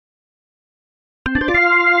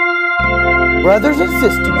brothers and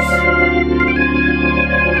sisters,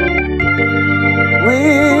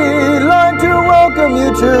 we'd like to welcome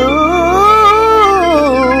you to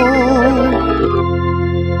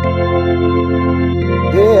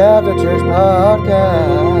the After Church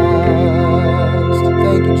Podcast.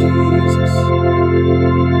 Thank you, Jesus.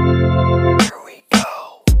 Here we go.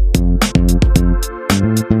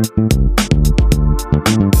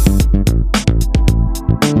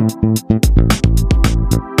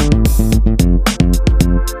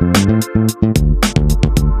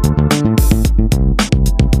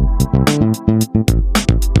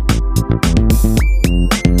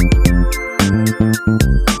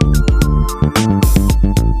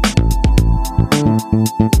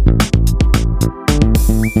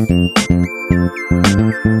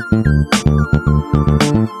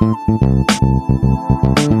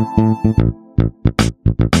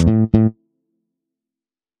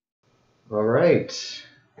 All right.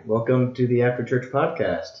 Welcome to the After Church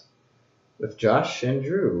Podcast with Josh and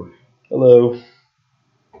Drew. Hello.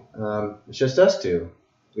 It's just us two.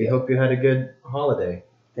 We hope you had a good holiday.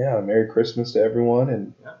 Yeah, Merry Christmas to everyone,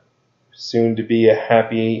 and Yeah. soon to be a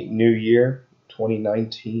Happy New Year,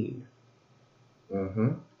 2019. Mm-hmm.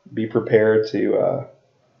 Be prepared to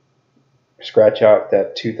scratch out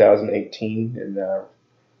that 2018 and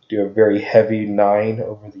do a very heavy 9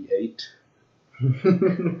 over the 8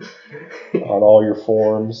 on all your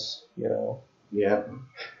forms, you know. Yeah.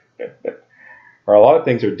 Or a lot of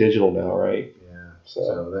things are digital now, right? Yeah. So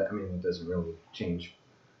So it doesn't really change.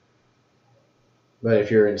 But if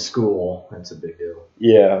you're in school, that's a big deal.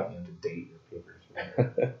 yeah. You have to date your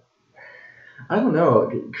papers. I don't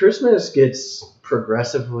know. Christmas gets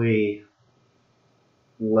progressively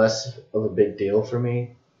less of a big deal for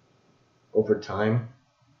me over time.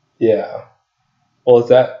 Yeah. Well, is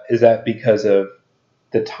that because of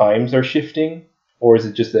the times are shifting, or is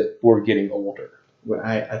it just that we're getting older? Well,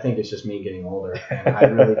 I think it's just me getting older, and I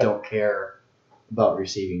really don't care about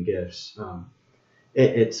receiving gifts.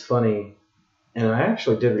 It's funny, and I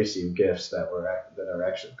actually did receive gifts that are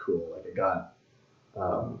actually cool. Like I got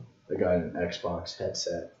an Xbox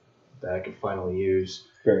headset that I could finally use,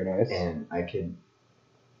 Very nice. and I could,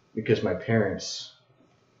 because my parents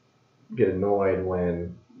get annoyed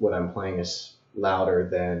when what I'm playing is louder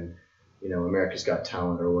than, America's Got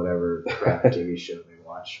Talent or whatever crap TV show they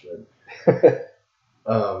watch. But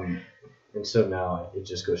and so now it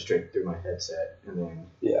just goes straight through my headset, and then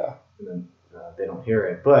Yeah. they don't hear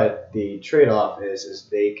it. But the trade-off is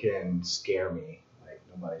they can scare me like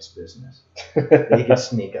nobody's business. They can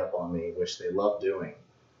sneak up on me, which they love doing,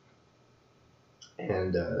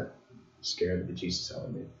 and scare the bejesus out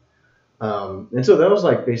of me. And so that was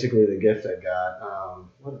like basically the gift I got.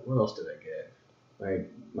 What else did I get?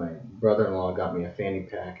 My brother-in-law got me a fanny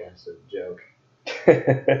pack as a joke,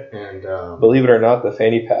 and Believe it or not, the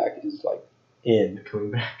fanny pack is like in.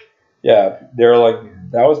 coming back. Yeah, they're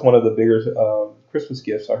like that was one of the bigger Christmas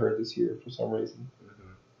gifts I heard this year for some reason.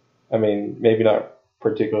 Mm-hmm. I mean, maybe not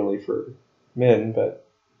particularly for men, but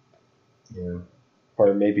Yeah.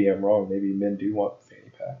 or maybe I'm wrong. Maybe men do want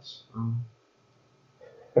fanny packs.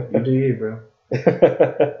 You do you, bro.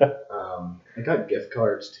 I got gift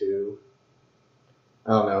cards too. I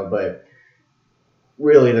don't know, but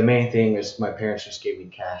really the main thing is my parents just gave me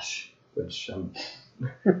cash, which I'm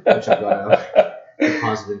gonna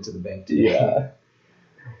deposit into the bank today. Yeah.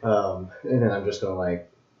 And then I'm just gonna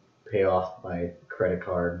like pay off my credit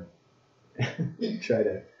card, try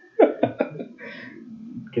to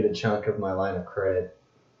get a chunk of my line of credit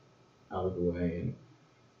out of the way, and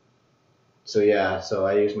so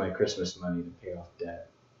I use my Christmas money to pay off debt.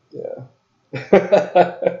 Yeah.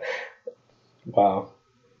 Wow.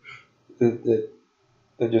 That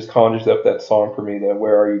just conjures up that song for me, that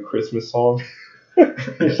 "Where Are You Christmas" song.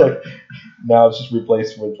 It's like now it's just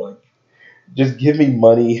replaced with like, just give me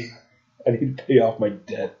money. I need to pay off my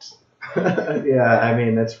debt.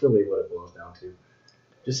 Yeah, that's really what it boils down to.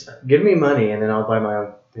 Just give me money and then I'll buy my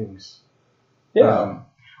own things. Yeah.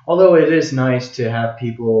 Although it is nice to have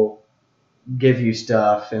people give you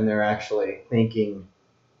stuff and they're actually thinking,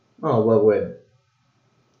 oh, what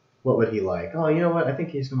would he like? Oh, you know what? I think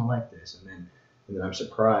he's gonna like this, and then I'm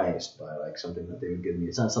surprised by like something that they would give me.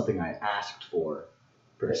 It's not something I asked for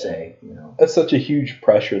per se, That's such a huge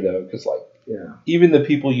pressure though, because like Yeah. even the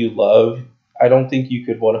people you love, I don't think you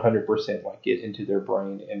could 100% like get into their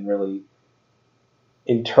brain and really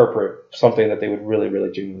interpret something that they would really,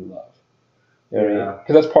 really genuinely love. You know what I mean?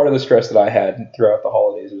 Because that's part of the stress that I had throughout the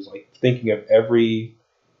holidays. It was like thinking of every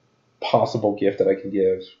possible gift that I can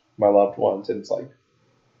give my loved ones, and it's like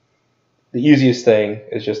the easiest thing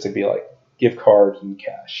is just to be like gift cards and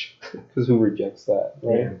cash, because who rejects that,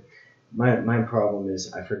 right? my problem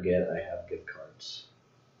is I forget I have gift cards.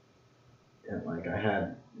 And like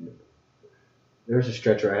there was a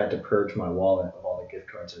stretch where I had to purge my wallet of all the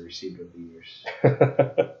gift cards I received over the years.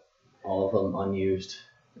 All of them unused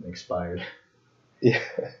and expired. Yeah.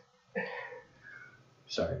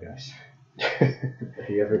 Sorry, guys. If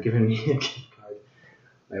you ever given me a gift card,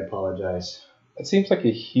 I apologize. It seems like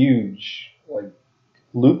a huge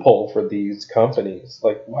loophole for these companies.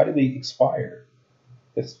 Like, why do they expire?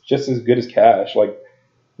 It's just as good as cash. Like,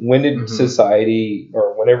 when did society,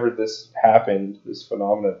 or whenever this happened, this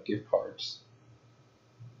phenomenon of gift cards,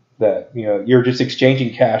 that you're just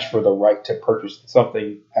exchanging cash for the right to purchase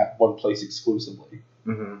something at one place exclusively?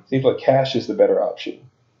 Seems like cash is the better option.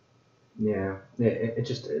 Yeah, it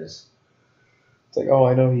just is. It's like, oh,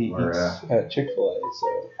 I know he eats at Chick-fil-A,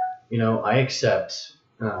 so I accept.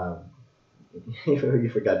 You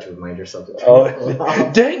forgot to remind yourself to. Oh,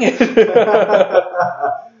 dang it!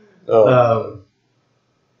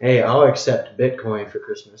 Hey, I'll accept Bitcoin for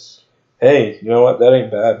Christmas. Hey, you know what? That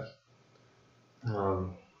ain't bad.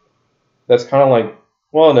 That's kind of like,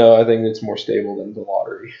 well, no, I think it's more stable than the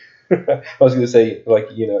lottery. I was going to say,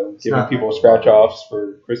 giving people scratch-offs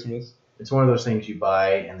for Christmas. It's one of those things you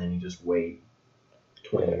buy and then you just wait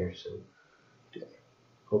 20 years and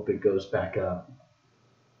hope it goes back up.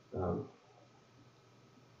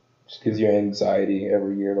 Just gives you anxiety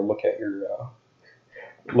every year to look at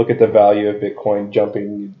the value of Bitcoin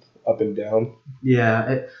jumping up and down.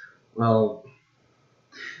 Yeah, I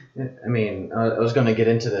was going to get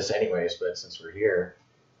into this anyways, but since we're here,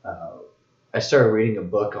 I started reading a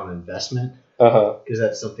book on investment because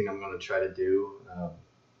that's something I'm going to try to do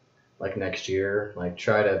next year. Like,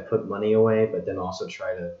 try to put money away, but then also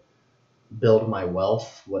try to build my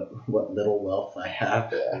wealth, what little wealth I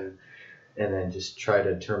have, and then just try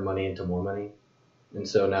to turn money into more money. And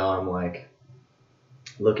so now I'm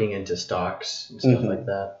looking into stocks and stuff like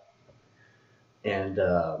that. And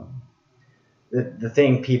the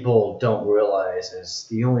thing people don't realize is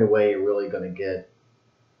the only way you're really going to get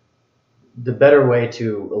the better way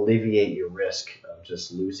to alleviate your risk of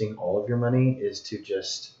just losing all of your money is to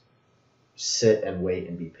just sit and wait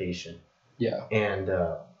and be patient. Yeah. And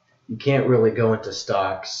you can't really go into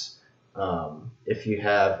stocks if you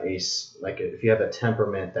have a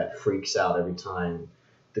temperament that freaks out every time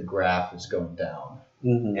the graph is going down.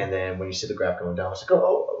 And then when you see the graph going down, it's like,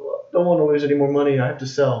 oh, I don't want to lose any more money. I have to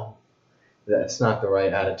sell. That's not the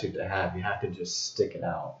right attitude to have. You have to just stick it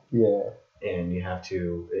out. Yeah. And you have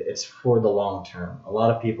to, it's for the long term. A lot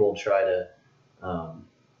of people try to,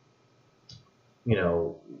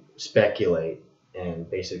 speculate and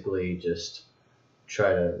basically just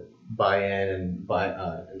try to buy in and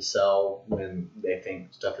and sell when they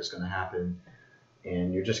think stuff is going to happen.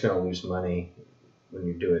 And you're just going to lose money when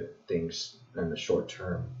you do things in the short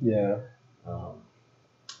term. Yeah.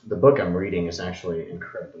 The book I'm reading is actually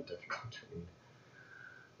incredibly difficult to read.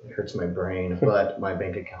 It hurts my brain, but my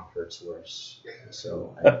bank account hurts worse.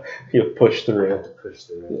 So you'll push through. I have to push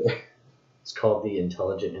through it. Yeah. It's called The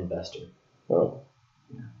Intelligent Investor. Oh.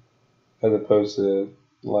 Yeah. As opposed to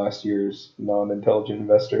last year's Non-Intelligent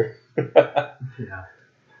Investor. Yeah.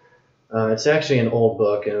 It's actually an old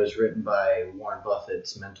book, and it was written by Warren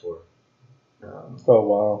Buffett's mentor. Oh,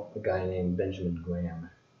 wow. A guy named Benjamin Graham.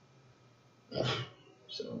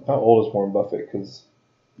 How old is Warren Buffett? Because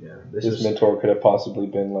his mentor could have possibly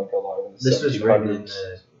been alive in the 1700s. This was written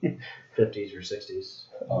in the 50s or 60s.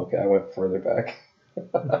 Okay, I went further back.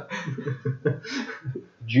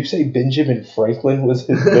 Did you say Benjamin Franklin was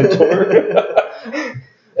his mentor?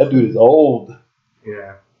 That dude is old.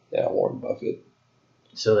 Yeah. Yeah, Warren Buffett.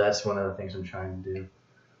 So that's one of the things I'm trying to do.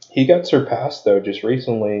 He got surpassed, though, just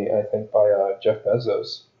recently, I think, by Jeff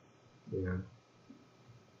Bezos. Yeah.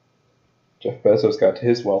 Jeff Bezos got to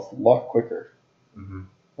his wealth a lot quicker. Mm-hmm.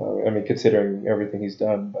 Considering everything he's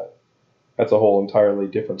done, but that's a whole entirely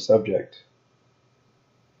different subject.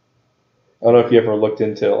 I don't know if you ever looked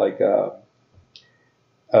into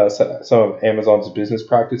some of Amazon's business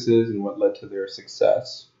practices and what led to their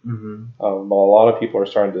success. Mm-hmm. A lot of people are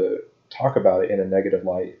starting to talk about it in a negative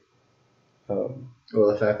light. Well,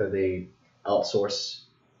 the fact that they outsource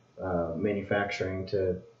manufacturing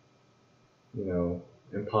to,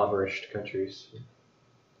 impoverished countries.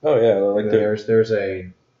 Oh yeah, there's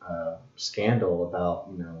a scandal about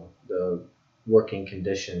the working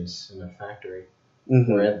conditions in the factory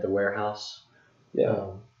or at the warehouse. Yeah.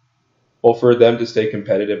 Well, for them to stay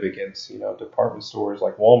competitive against department stores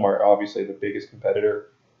like Walmart, obviously the biggest competitor,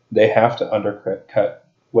 they have to undercut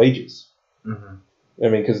wages. Mm-hmm.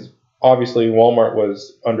 Because obviously Walmart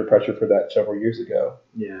was under pressure for that several years ago.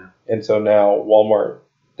 Yeah. And so now Walmart,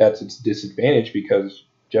 that's its disadvantage because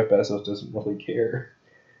Jeff Bezos doesn't really care.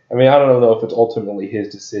 I mean, I don't know if it's ultimately his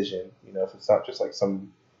decision, if it's not just like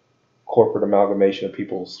some corporate amalgamation of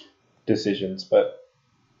people's decisions, but,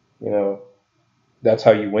 that's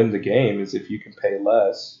how you win the game is if you can pay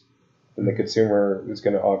less, then the consumer is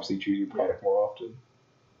going to obviously choose your product more often.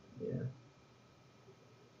 Yeah.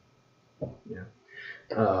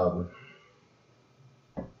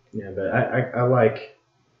 But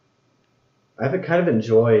I've kind of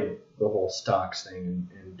enjoyed the whole stocks thing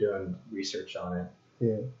and doing research on it.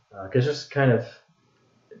 Yeah. Because there's kind of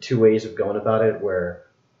two ways of going about it, where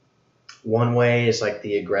one way is like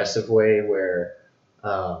the aggressive way where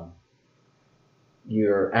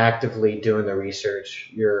you're actively doing the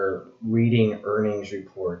research, you're reading earnings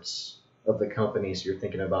reports of the companies you're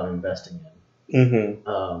thinking about investing in.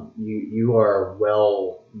 Mm-hmm. You are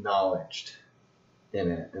well knowledged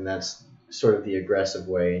in it, and that's sort of the aggressive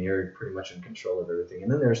way, and you're pretty much in control of everything.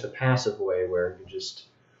 And then there's the passive way where you just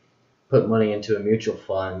put money into a mutual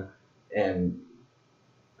fund and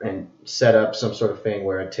set up some sort of thing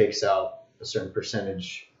where it takes out a certain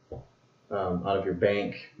percentage out of your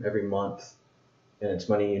bank every month, and it's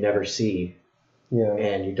money you never see,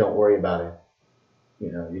 and you don't worry about it.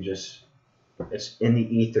 It's in the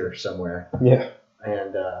ether somewhere. Yeah.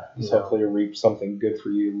 And hopefully reap something good for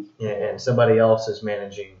you. And somebody else is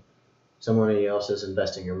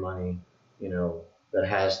investing your money, that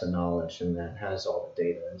has the knowledge and that has all the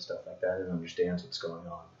data and stuff like that and understands what's going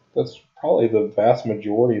on. That's probably the vast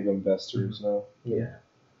majority of investors now. Yeah.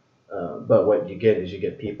 But what you get is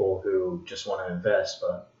people who just want to invest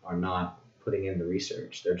but are not putting in the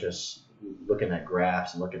research. They're just looking at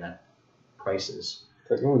graphs and looking at prices.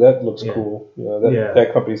 It's like, oh, that looks cool.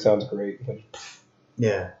 That company sounds great.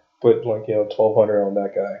 Yeah. Put $1,200 on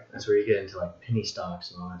that guy. That's where you get into like penny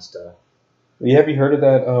stocks and all that stuff. Have you heard of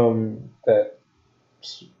that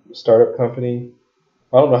startup company?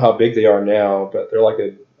 I don't know how big they are now, but they're like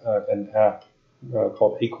an app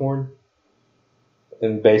called Acorn,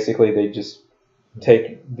 and basically they just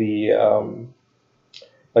take the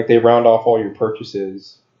they round off all your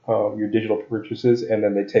purchases, your digital purchases, and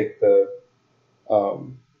then they take the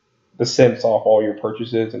cents off all your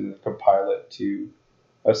purchases and compile it to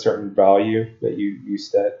a certain value that you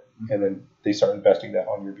set, and then they start investing that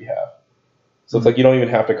on your behalf. So it's like you don't even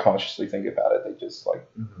have to consciously think about it. They just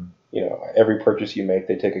every purchase you make,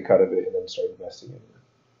 they take a cut of it and then start investing in it.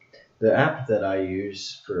 The app that I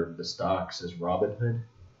use for the stocks is Robinhood.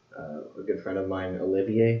 A good friend of mine,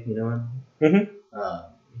 Olivier, you know him? Mm-hmm.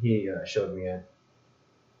 He showed me it,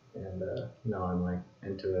 and I'm like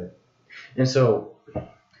into it. And so,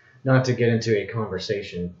 not to get into a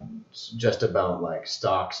conversation just about like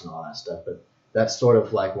stocks and all that stuff, but that's sort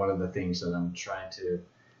of like one of the things that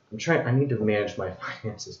I need to manage my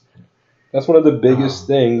finances better. That's one of the biggest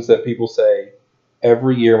things that people say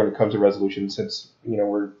every year when it comes to resolution, since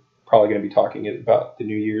we're probably going to be talking about the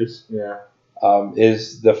New Year's. Yeah.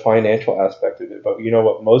 Is the financial aspect of it. But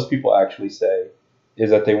what most people actually say is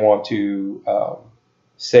that they want to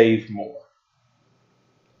save more.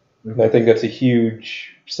 Mm-hmm. And I think that's a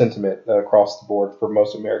huge sentiment across the board for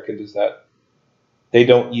most Americans, is that they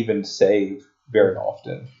don't even save very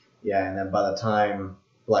often. Yeah, and then by the time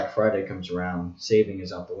Black Friday comes around, saving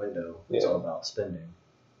is out the window. It's all about spending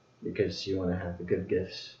because you want to have the good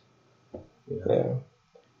gifts. Yeah.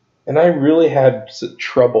 And I really had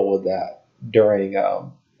trouble with that during,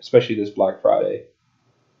 especially this Black Friday,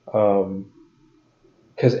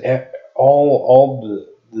 because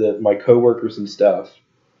all my coworkers and stuff,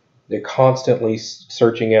 they're constantly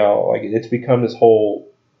searching out. Like, it's become this whole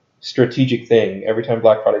strategic thing. Every time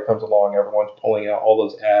Black Friday comes along, everyone's pulling out all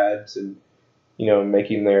those ads and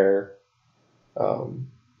making their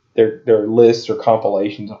lists or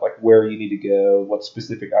compilations of like where you need to go, what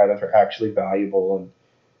specific items are actually valuable, and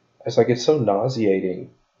it's so nauseating.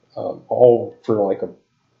 All for like a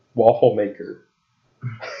waffle maker.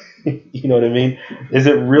 You know what I mean? Is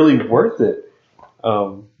it really worth it?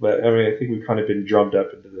 But I think we've kind of been drummed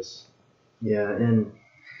up into this. Yeah,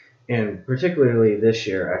 and particularly this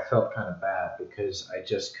year, I felt kind of bad because I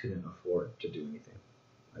just couldn't afford to do anything.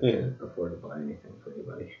 I couldn't afford to buy anything for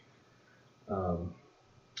anybody. And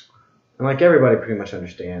like everybody pretty much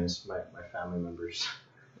understands, my family members.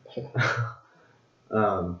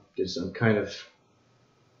 Because I'm kind of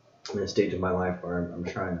in a stage of my life where I'm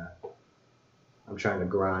trying to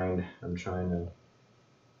grind. I'm trying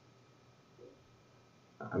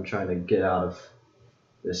to get out of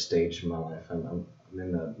this stage of my life. I'm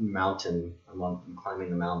in the mountain. I'm climbing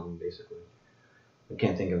the mountain basically. I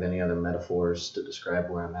can't think of any other metaphors to describe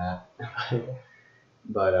where I'm at.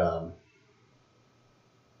 But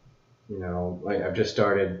I've just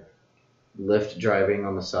started Lyft driving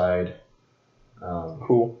on the side.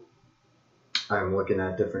 Cool. I'm looking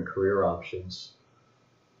at different career options.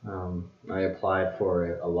 I applied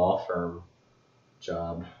for a law firm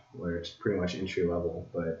job where it's pretty much entry level,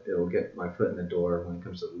 but it'll get my foot in the door when it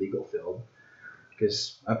comes to the legal field.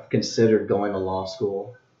 Because I've considered going to law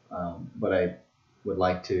school, but I would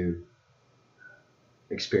like to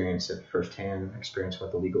experience it firsthand, experience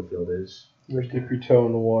what the legal field is. You dip your toe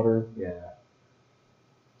in the water. Yeah.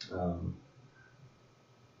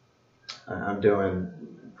 I'm doing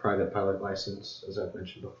private pilot license, as I've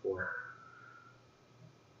mentioned before.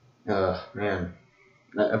 Man,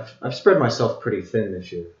 I've spread myself pretty thin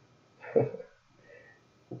this year.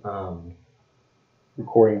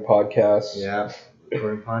 Recording podcasts. Yeah,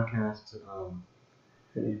 recording podcasts.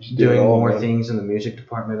 And you just do Doing it all, more man. things in the music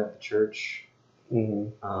department at the church.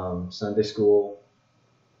 Mm-hmm. Sunday school.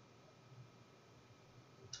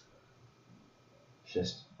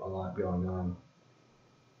 Just a lot going on.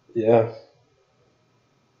 Yeah.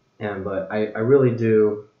 But I really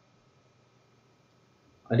do.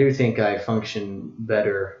 I do think I function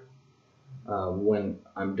better when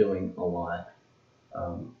I'm doing a lot,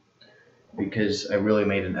 because I really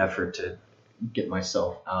made an effort to get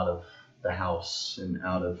myself out of the house and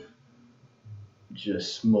out of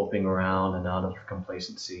just moping around and out of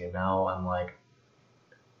complacency. And now I'm like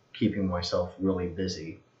keeping myself really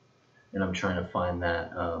busy, and I'm trying to find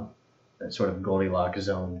that that sort of Goldilocks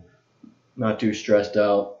zone, not too stressed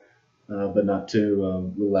out, but not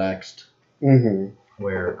too relaxed. Mm-hmm.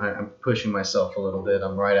 Where I'm pushing myself a little bit.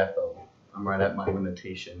 I'm right at my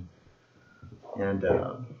limitation, and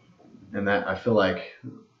that I feel like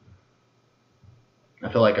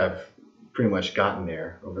I've pretty much gotten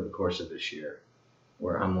there over the course of this year,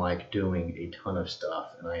 where I'm like doing a ton of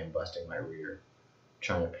stuff and I am busting my rear,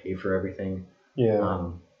 trying to pay for everything. Yeah.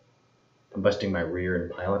 I'm busting my rear in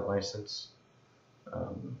pilot license.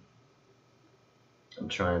 I'm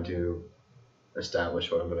trying to establish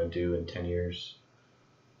what I'm going to do in 10 years.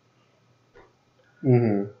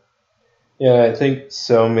 Mm-hmm. Yeah, I think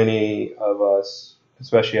so many of us,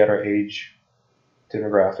 especially at our age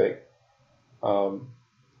demographic,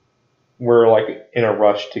 we're like in a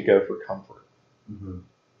rush to go for comfort. Mm-hmm.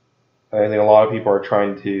 I think a lot of people are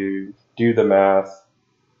trying to do the math,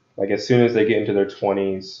 like as soon as they get into their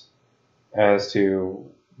 20s, as to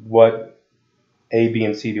what A, B,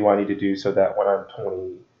 and C do I need to do so that when I'm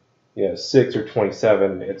 26 or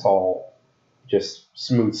 27, it's all just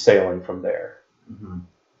smooth sailing from there. Mm-hmm.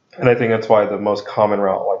 And I think that's why the most common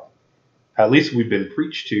route, like at least we've been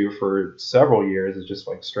preached to for several years, is just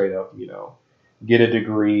like straight up, get a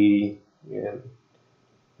degree and,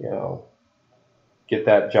 get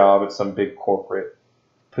that job at some big corporate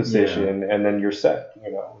position, and then you're set,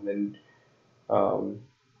 And then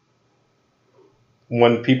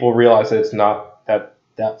when people realize that it's not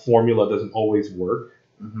that formula doesn't always work,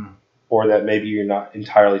 Mm-hmm. or that maybe you're not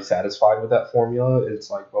entirely satisfied with that formula, it's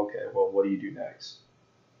like, okay, well, what do you do next?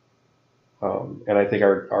 And I think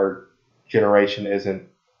our generation isn't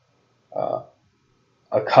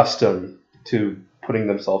accustomed to putting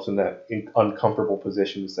themselves in that uncomfortable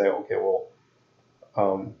position to say, okay, well,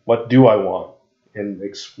 what do I want? And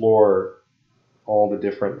explore all the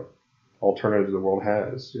different alternatives the world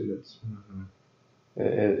has. And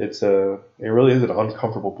it really is an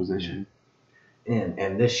uncomfortable position.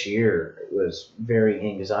 And this year was very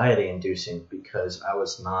anxiety inducing because I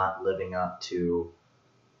was not living up to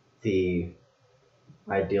the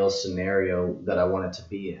ideal scenario that I wanted to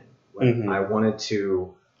be in. Like, Mm-hmm. I wanted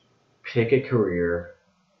to pick a career,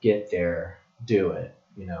 get there, do it.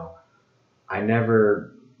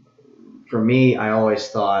 For me, I always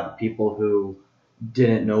thought people who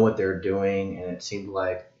didn't know what they're doing and it seemed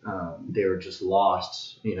like they were just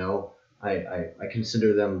lost, I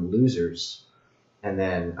consider them losers. And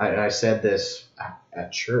then I said this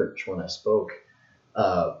at church when I spoke,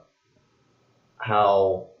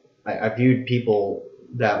 how I viewed people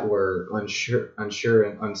that were unsure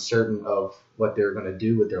and uncertain of what they're going to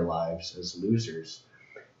do with their lives as losers.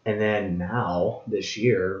 And then now, this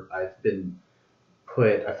year, I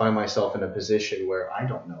find myself in a position where I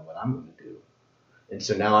don't know what I'm going to do. And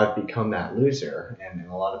so now I've become that loser. And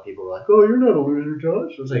a lot of people are like, oh, you're not a loser,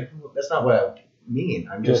 Josh. I was like, well, that's not what I mean.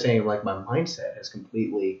 I'm just saying, like, my mindset has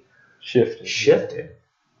completely shifted.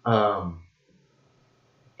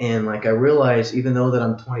 And like I realize, even though that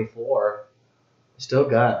I'm 24, I still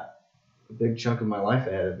got a big chunk of my life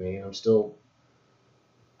ahead of me.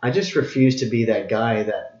 I just refuse to be that guy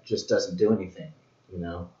that just doesn't do anything,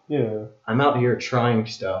 Yeah. I'm out here trying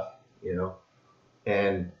stuff,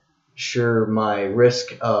 and sure, my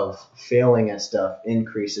risk of failing at stuff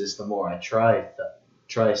increases the more I try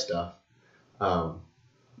stuff.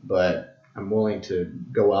 But I'm willing to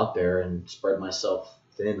go out there and spread myself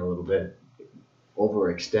thin a little bit,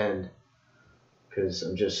 overextend, because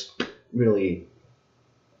I'm just really,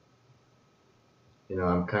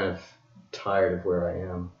 I'm kind of tired of where I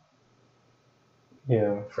am,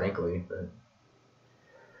 Yeah. frankly. But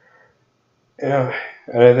Yeah,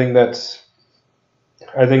 and I think that's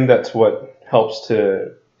what helps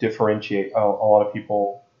to differentiate a lot of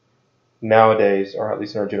people nowadays, or at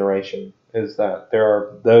least in our generation, is that there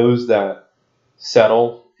are those that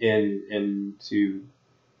settle into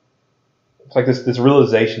it's like this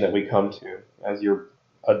realization that we come to as you're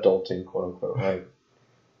adulting, quote unquote, right?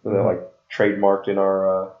 They're like trademarked in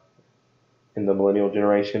our in the millennial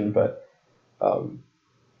generation, but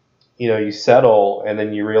you settle, and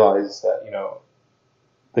then you realize that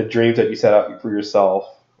the dreams that you set out for yourself,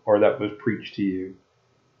 or that was preached to you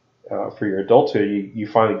for your adulthood, you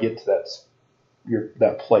finally get to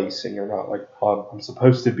that place, and you're not like, oh, I'm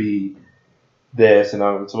supposed to be this, and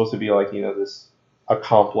I'm supposed to be like this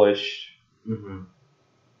accomplished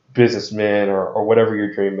businessman, or whatever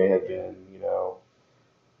your dream may have been,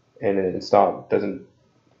 and doesn't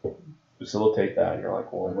facilitate that, and you're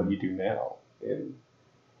like, well, what do you do now? And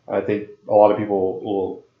I think a lot of people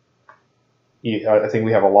will. I think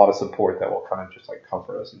we have a lot of support that will kind of just like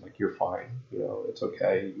comfort us and like, you're fine, it's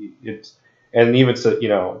okay. And even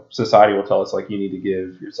society will tell us like, you need to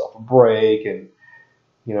give yourself a break, and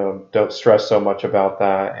don't stress so much about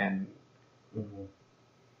that. And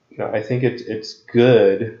I think it's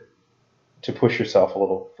good to push yourself a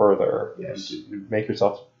little further, Yes. and to make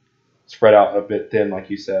yourself spread out a bit thin,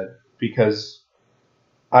 like you said, because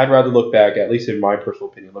I'd rather look back, at least in my personal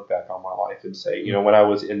opinion, look back on my life and say, when I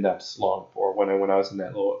was in that slump, or when I was in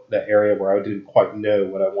that area where I didn't quite know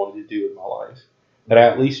what I wanted to do with my life, that I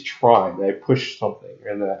at least tried, that I pushed something,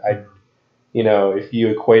 and that I, if you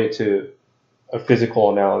equate it to a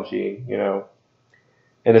physical analogy,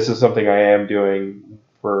 and this is something I am doing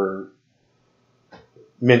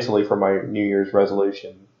mentally for my New Year's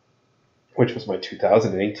resolution, which was my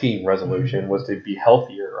 2018 resolution, was to be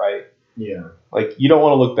healthier, right? Yeah. Like, you don't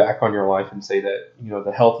want to look back on your life and say that,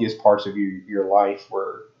 the healthiest parts of your life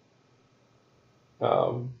were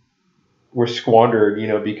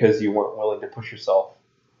squandered, because you weren't willing to push yourself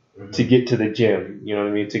to get to the gym, you know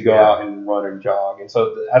what I mean? To go out and run and jog. And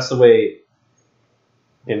so that's the way,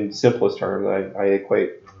 in simplest terms, I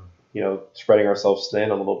equate, spreading ourselves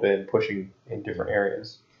thin a little bit and pushing in different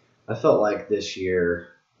areas. I felt like this year,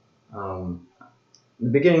 the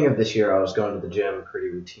beginning of this year, I was going to the gym pretty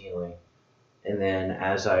routinely. And then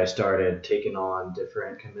as I started taking on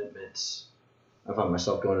different commitments, I found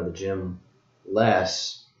myself going to the gym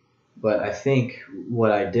less. But I think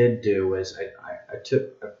what I did do was I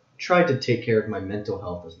tried to take care of my mental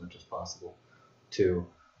health as much as possible too.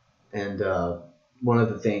 And one of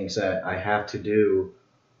the things that I have to do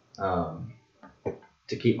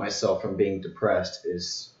to keep myself from being depressed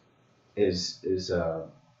is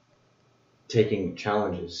taking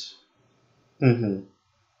challenges.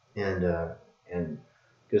 And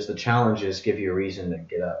because the challenges give you a reason to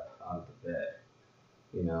get up out of the bed,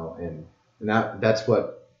 and that's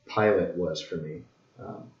what Pilot was for me,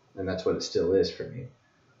 and that's what it still is for me.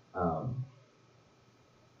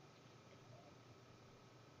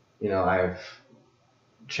 I've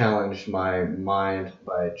challenged my mind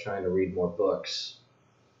by trying to read more books.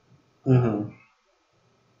 And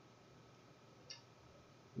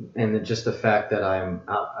just the fact that I've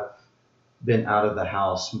been out of the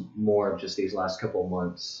house more just these last couple of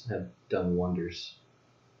months have done wonders.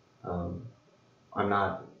 I'm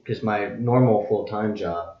not, because my normal full-time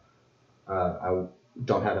job, I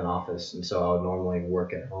don't have an office, and so I would normally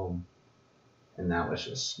work at home, and that was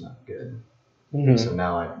just not good. So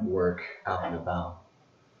now I work out and about,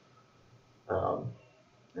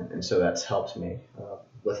 and so that's helped me.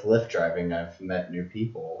 With Lyft driving, I've met new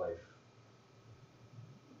people.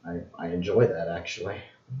 I enjoy that, actually.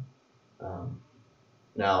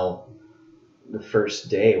 Now, the first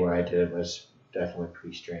day where I did it was definitely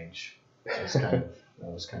pretty strange. That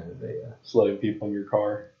was kind of a slowing people in your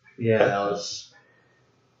car. that was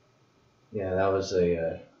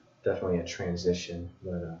definitely a transition.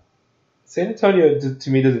 But San Antonio, to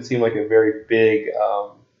me, doesn't seem like a very big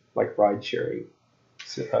like ride sharing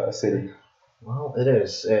city. Well, it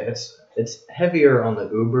is. It's heavier on the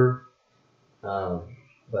Uber,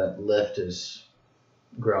 but Lyft is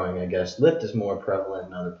growing, I guess. Lyft is more prevalent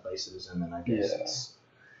in other places, and then I guess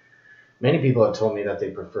many people have told me that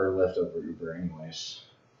they prefer Lyft over Uber anyways.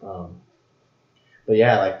 But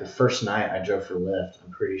yeah, like the first night I drove for Lyft,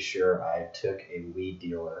 I'm pretty sure I took a weed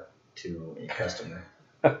dealer to a customer.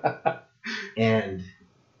 And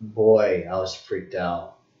boy, I was freaked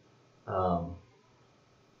out.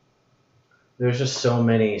 There's just so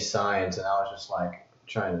many signs, and I was just like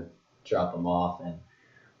trying to drop him off, and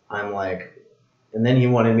I'm like, and then he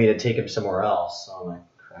wanted me to take him somewhere else. So I'm like,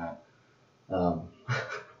 crap. I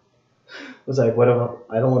was like, what if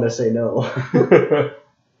I don't want to say no.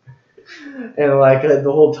 And like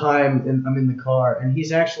the whole time I'm in the car, and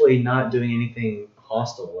he's actually not doing anything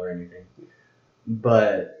hostile or anything,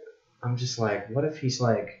 but I'm just like, what if he's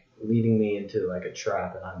like leading me into like a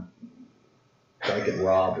trap and I'm gonna get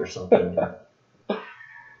robbed or something?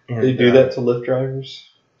 And, They do that to Lyft drivers?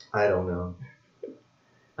 I don't know.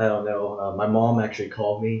 My mom actually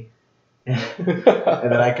called me, and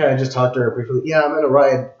then I kind of just talked to her briefly. Yeah, I'm in a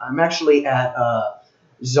ride. I'm actually at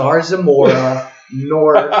Zarzamora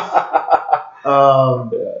North,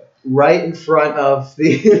 right in front of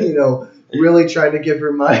the, really trying to give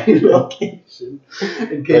her my location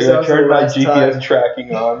in case I turned my GPS time.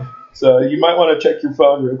 tracking on. So you might want to check your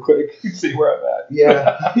phone real quick and see where I'm at.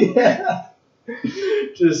 Yeah.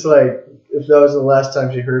 Just like if that was the last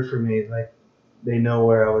time she heard from me, like they know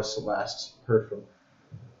where I was last heard from.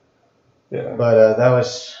 Yeah. But that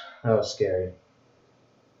was scary.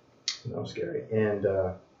 That was scary, and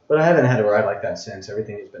but I haven't had a ride like that since.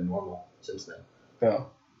 Everything has been normal since then. Oh.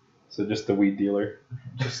 So just the weed dealer.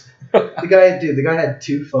 Just the guy had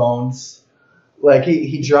two phones. Like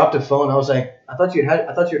he dropped a phone. I was like, I thought you were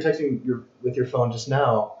texting with your phone just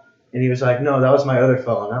now, and he was like, no, that was my other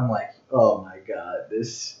phone. I'm like, oh my god,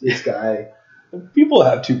 this guy. People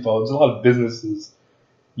have two phones. A lot of businesses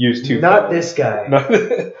use two phones. Not this guy.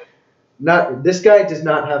 Not this guy does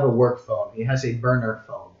not have a work phone. He has a burner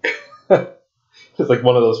phone. It's like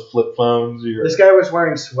one of those flip phones. This guy was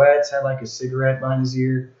wearing sweats, had like a cigarette behind his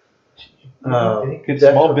ear. Good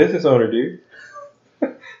small business owner, dude.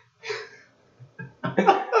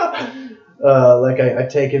 Like I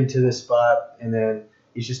take him to this spot, and then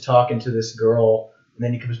he's just talking to this girl, and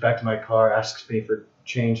then he comes back to my car, asks me for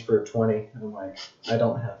change for 20, and I'm like, I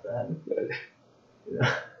don't have that.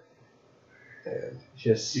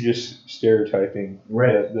 You're just stereotyping.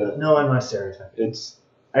 Right. No, I'm not stereotyping.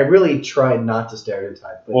 I really tried not to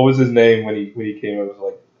stereotype. But what was his name when he came up? It was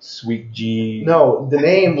like Sweet G. No, the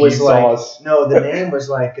name was sauce.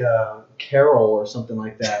 like Carol or something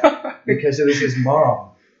like that because it was his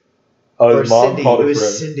mom. Oh, his mom Cindy. called It it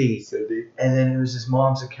was Cindy. And then it was his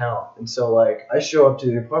mom's account. And so like I show up to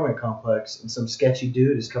the apartment complex and some sketchy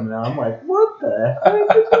dude is coming out. I'm like, what the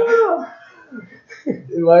heck is going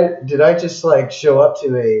on? Did I just like show up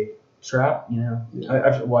to a trap? Yeah.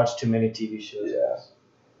 I've watched too many TV shows. Yeah.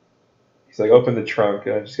 He's like, open the trunk,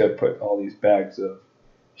 and I just got to put all these bags of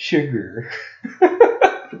sugar. You're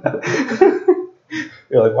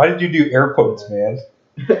like, why did you do air quotes, man?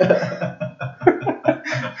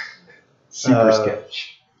 Super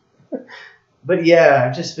sketch. But yeah,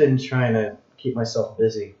 I've just been trying to keep myself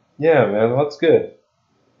busy. Yeah, man, that's good.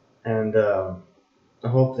 And I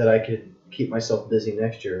hope that I could keep myself busy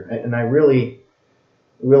next year. And I really,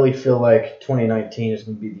 really feel like 2019 is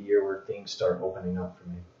going to be the year where things start opening up for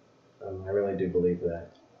me. I really do believe that.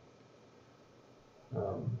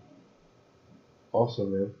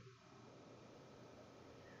 Awesome, man.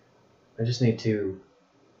 I just need to.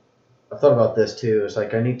 I thought about this too. It's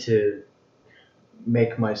like I need to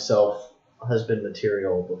make myself husband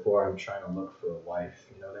material before I'm trying to look for a wife.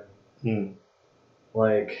 You know what I mean?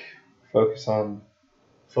 Like focus on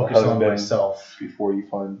myself before you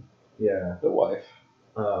find the wife.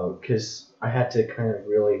 Because I had to kind of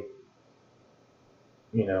really,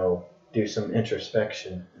 do some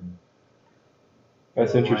introspection. And,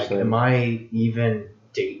 that's interesting. Like, am I even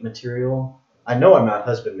date material? I know I'm not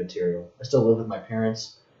husband material. I still live with my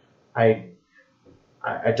parents. I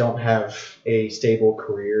don't have a stable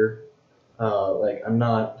career.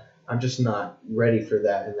 I'm just not ready for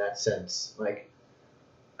that in that sense. Like,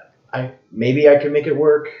 maybe I could make it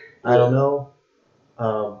work. I don't know.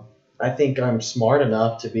 I think I'm smart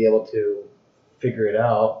enough to be able to figure it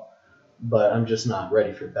out, but I'm just not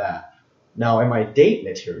ready for that. Now, am I date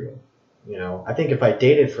material? I think if I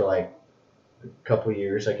dated for like a couple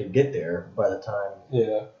years, I could get there by the time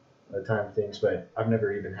things. But I've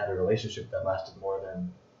never even had a relationship that lasted more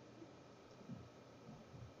than.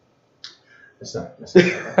 It's not.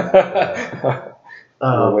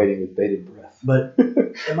 We're waiting with bated breath. But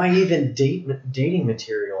am I even dating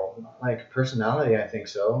material? Like personality, I think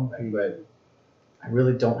so. But I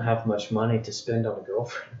really don't have much money to spend on a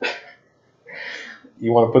girlfriend.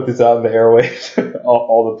 You want to put this out in the airwaves?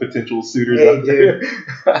 all the potential suitors out there. Dude.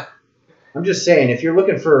 I'm just saying, if you're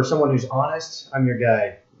looking for someone who's honest, I'm your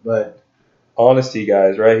guy. But honesty,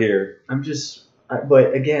 guys, right here. I'm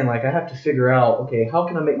But again, like I have to figure out, okay, how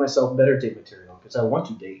can I make myself better date material? Because I want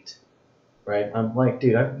to date, right? I'm like,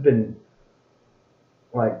 dude, I've been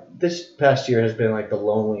like this past year has been like the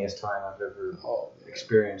loneliest time I've ever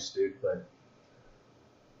experienced, dude. But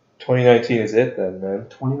 2019 is it then, man.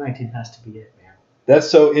 2019 has to be it, man. That's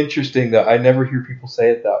so interesting that I never hear people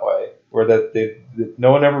say it that way, or that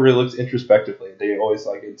no one ever really looks introspectively. They always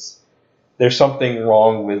like there's something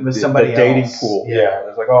wrong with the dating pool. Yeah,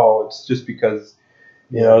 it's like, oh, it's just because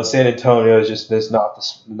San Antonio is just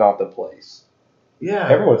not the place. Yeah,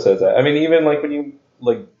 everyone says that. I mean, even like when you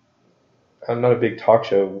like, I'm not a big talk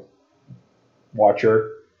show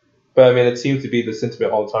watcher, but I mean, it seems to be the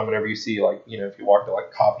sentiment all the time. Whenever you see like, if you walk to like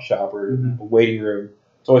a coffee shop or a waiting room,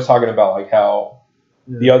 it's always talking about like how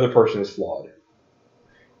the other person is flawed.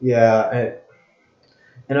 Yeah,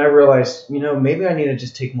 and I realized, maybe I need to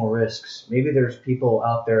just take more risks. Maybe there's people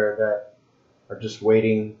out there that are just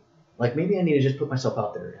waiting. Like maybe I need to just put myself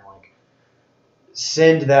out there and like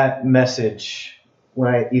send that message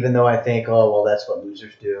even though I think, oh well, that's what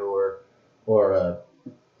losers do, or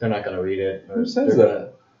they're not gonna read it. Who says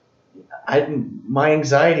that? My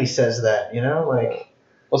anxiety says that, like.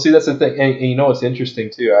 Well, see, that's the thing, and you know what's interesting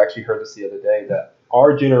too. I actually heard this the other day that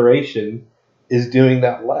our generation is doing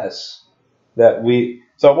that less.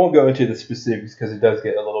 So I won't go into the specifics because it does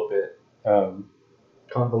get a little bit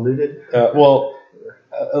convoluted. Well,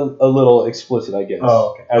 a little explicit, I guess.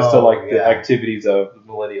 Oh, okay. As to like the activities of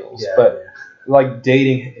millennials, but like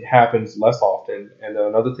dating happens less often, and then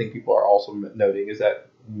another thing people are also noting is that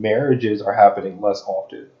marriages are happening less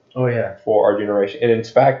often. Oh yeah. For our generation, and in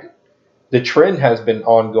fact, the trend has been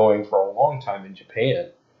ongoing for a long time in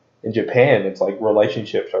Japan. In Japan, it's like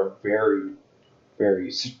relationships are very,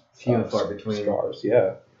 very few and far between. Scars,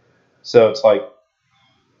 yeah. So it's like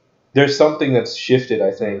there's something that's shifted.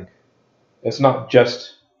 I think it's not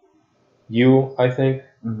just you. I think,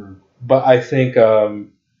 but I think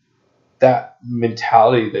that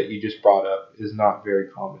mentality that you just brought up is not very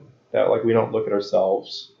common. That like we don't look at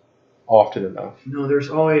ourselves often enough. No, there's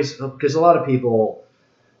always, because a lot of people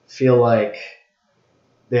feel like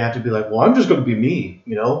they have to be like, well, I'm just going to be me,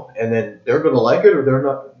 and then they're going to like it or they're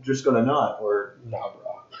not just going to not, or nah,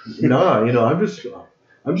 bro.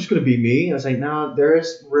 I'm just going to be me. And I was like, no, there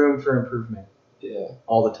is room for improvement. Yeah.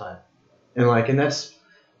 All the time. And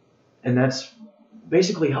that's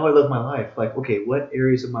basically how I live my life. Like, okay, what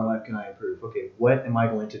areas of my life can I improve? Okay, what am I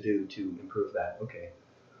going to do to improve that? Okay.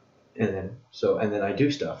 And then I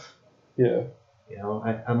do stuff. Yeah.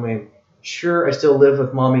 I mean, sure, I still live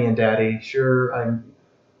with mommy and daddy. Sure,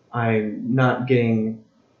 I'm not getting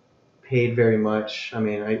paid very much. I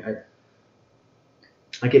mean,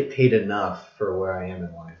 I get paid enough for where I am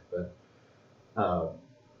in life,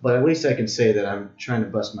 but at least I can say that I'm trying to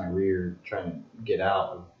bust my rear, trying to get out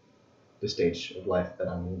of the stage of life that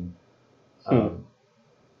I'm in.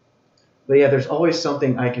 But yeah, there's always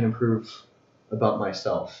something I can improve about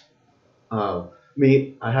myself.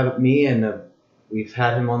 We've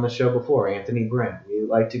had him on the show before, Anthony Brent. We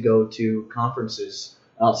like to go to conferences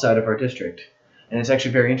outside of our district, and it's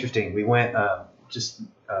actually very interesting. We went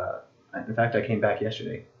in fact, I came back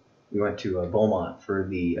yesterday. We went to Beaumont for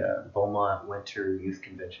the Beaumont Winter Youth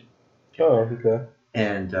Convention. Oh, okay.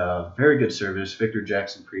 And very good service. Victor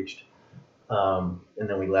Jackson preached, and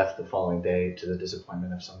then we left the following day to the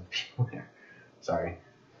disappointment of some of the people there. Sorry.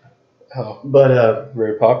 Oh, but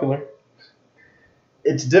very popular.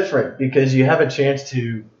 It's different because you have a chance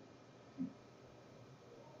to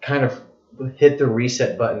kind of hit the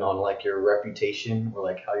reset button on like your reputation or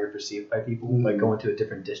like how you're perceived by people. Like going to a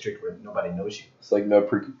different district where nobody knows you. It's like no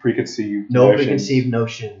preconceived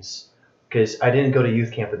notions, because I didn't go to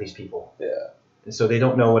youth camp with these people. Yeah. And so they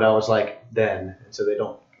don't know what I was like then, and so they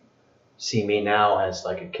don't see me now as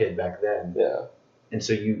like a kid back then. Yeah. And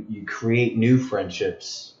so you create new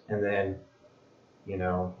friendships, and then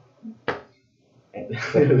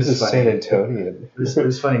it was San Antonio. It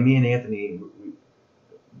was funny. Me and Anthony,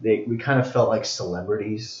 we kind of felt like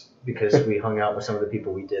celebrities because we hung out with some of the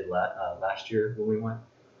people we did last year when we went.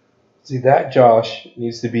 See, that Josh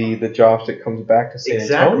needs to be the Josh that comes back to San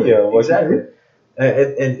Antonio. Exactly.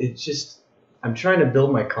 And it's just, I'm trying to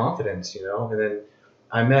build my confidence, And then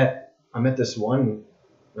I met this one,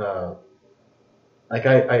 I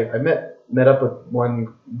met up with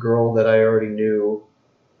one girl that I already knew.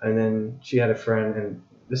 And then she had a friend, and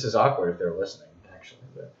this is awkward if they're listening, actually.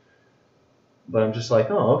 But I'm just like,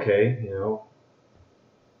 oh, okay, I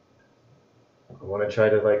want to try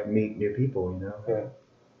to like meet new people, Yeah.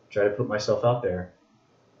 Try to put myself out there.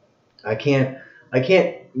 I can't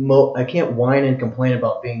whine and complain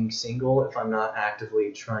about being single if I'm not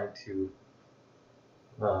actively trying to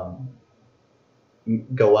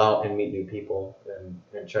go out and meet new people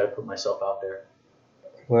and try to put myself out there.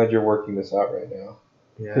 Glad you're working this out right now.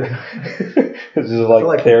 Yeah. It's just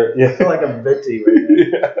like I feel like I'm venting right now.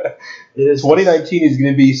 Yeah. It is 2019 is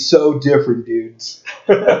going to be so different, dudes.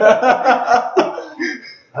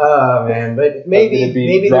 Oh man, but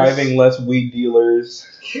maybe driving less weed dealers.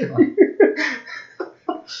 I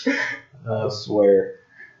there's- swear.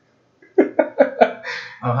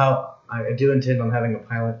 I do intend on having a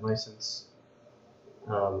pilot license,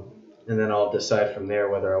 and then I'll decide from there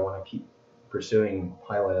whether I want to keep pursuing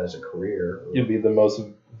pilot as a career. You'll be the most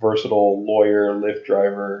versatile lawyer, Lyft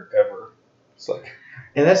driver ever. It's like,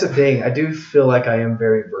 And that's the thing. I do feel like I am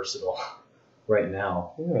very versatile right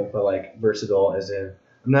now, yeah. but like versatile as in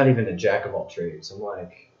I'm not even a jack of all trades. I'm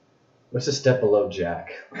like, what's a step below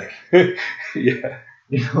jack? Like, Yeah.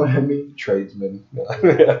 you know what I mean? Tradesman.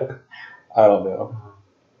 I don't know.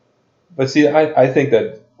 But see, I think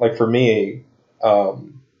that, like, for me,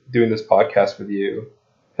 doing this podcast with you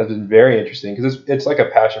has been very interesting because it's like a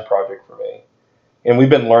passion project for me. And we've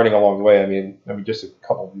been learning along the way. I mean, just a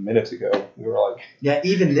couple of minutes ago, we were like Yeah,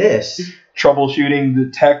 even this. troubleshooting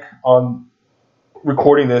the tech on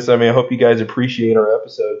recording this. I hope you guys appreciate our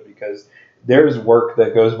episodes because there's work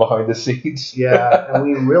that goes behind the scenes. Yeah, and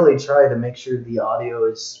we really try to make sure the audio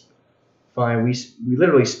is fine. We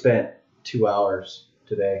literally spent 2 hours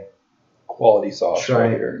today Quality sauce right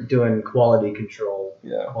here. doing quality control,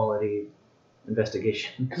 Yeah. quality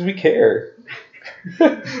investigation. Because we care.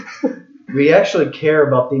 We actually care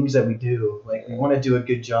about things that we do. Like we want to do a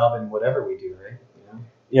good job in whatever we do, right? You know?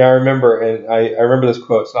 Yeah, I remember, and I remember this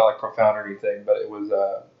quote. It's not like profound or anything, but it was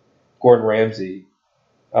Gordon Ramsay.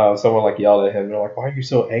 Someone like yelled at him. They're like, "Why are you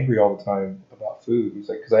so angry all the time about food?" He's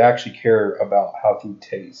like, "Because I actually care about how food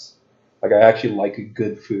tastes. Like I actually like a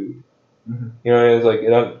good food." Mm-hmm. You know, it's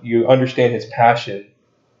like you understand his passion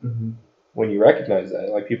Mm-hmm. when you recognize that.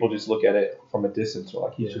 Like people just look at it from a distance. They're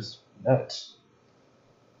like, "He's Yeah. just nuts."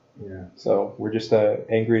 Yeah. So we're just an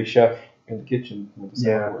angry chef in the kitchen with the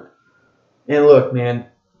Yeah. soundboard. And look, man,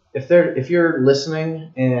 if you're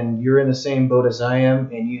listening and you're in the same boat as I am,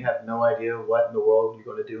 and you have no idea what in the world you're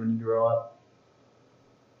going to do when you grow up,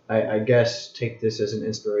 I guess take this as an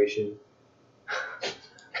inspiration.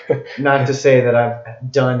 Not to say that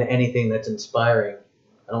I've done anything that's inspiring.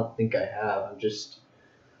 I don't think I have. I'm just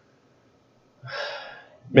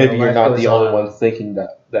Maybe you're life not goes the only on. one thinking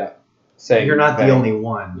that saying You're not the thing. only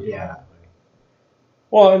one. Yeah.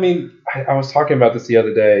 Well, I mean, I was talking about this the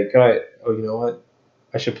other day. Can I? Oh, you know what?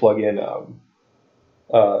 I should plug in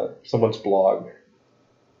someone's blog.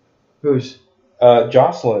 Who's?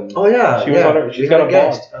 Jocelyn. Oh yeah. She was on her. She's got a blog.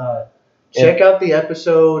 guest. Check out the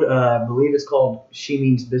episode. I believe it's called "She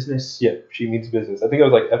Means Business." Yeah, She Means Business. I think it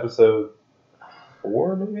was like episode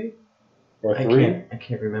 4, maybe, or 3. I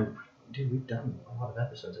can't remember. Dude, we've done a lot of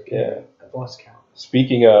episodes. I've lost count.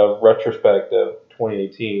 Speaking of retrospect of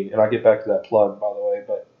 2018, and I'll get back to that plug, by the way,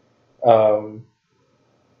 but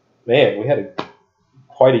man, we had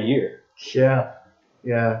quite a year. Yeah.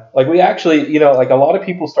 Yeah. Like we actually, like a lot of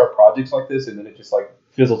people start projects like this, and then it just like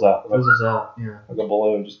fizzles out, like, Fizzles out. Yeah. like a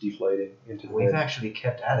balloon just deflating into the We've wind. actually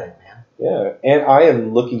kept at it, man. Yeah, and I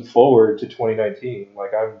am looking forward to 2019.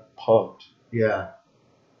 Like I'm pumped. Yeah.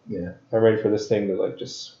 Yeah. I'm ready for this thing to like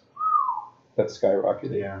just that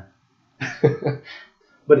skyrocketed. Yeah.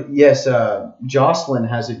 But yes, Jocelyn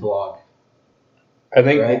has a blog. I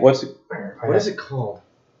think Right. what is it called?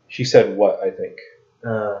 She said what, I think.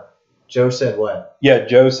 Joe said what? Yeah,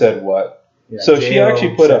 Joe said what. Yeah, So she J.O.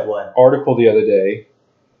 actually put said up what? article the other day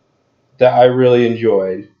that I really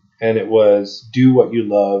enjoyed, and it was "Do What You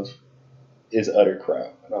Love Is Utter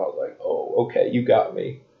Crap," and I was like, "Oh, okay, you got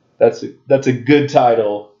me. That's a good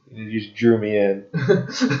title." It just drew me in,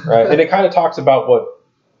 right? And it kind of talks about what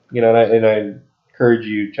and I encourage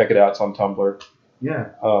you to check it out. It's on Tumblr. Yeah.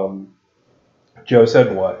 Joe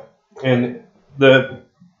said what, and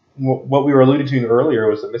what we were alluding to earlier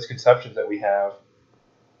was the misconceptions that we have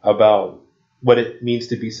about what it means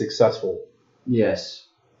to be successful Yes.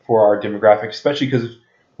 for our demographic, especially because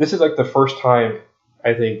this is like the first time,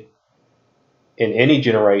 I think, in any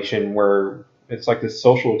generation where it's like this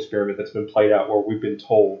social experiment that's been played out where we've been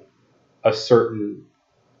told a certain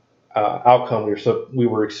outcome we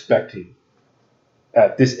were expecting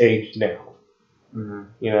at this age now.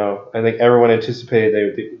 Mm-hmm. I think everyone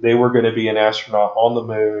anticipated they were going to be an astronaut on the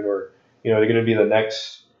moon, or they're going to be the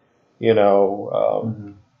next,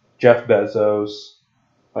 Mm-hmm. Jeff Bezos,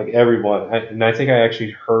 like everyone. And I think I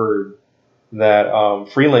actually heard that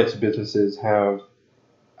freelance businesses have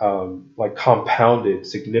like compounded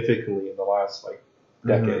significantly in the last like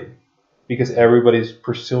decade because everybody's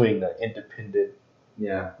pursuing that independent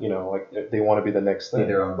Yeah. You know, like they want to be the next Be thing.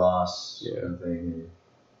 their own boss. Yeah. Kind of thing.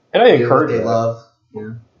 And I Do what encourage they that. love.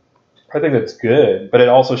 Yeah. I think that's good, but it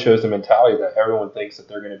also shows the mentality that everyone thinks that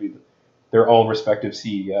they're going to be their own respective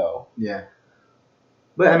CEO. Yeah.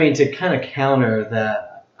 But I mean, to kind of counter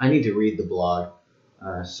that, I need to read the blog.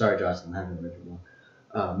 Sorry, Jocelyn, I haven't read your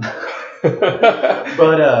blog.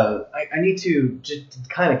 But I need to just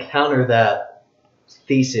kind of counter that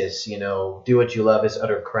thesis, do what you love is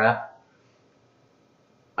utter crap.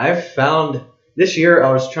 I've found this year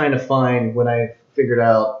I was trying to find when I figured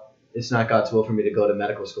out it's not God's will for me to go to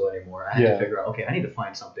medical school anymore. I had to figure out, okay, I need to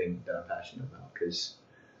find something that I'm passionate about because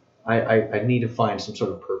I need to find some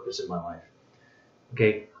sort of purpose in my life.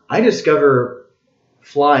 Okay, I discover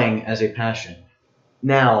flying as a passion.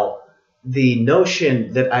 Now, the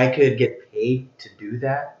notion that I could get paid to do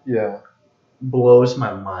that blows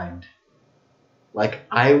my mind. Like,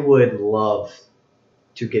 I would love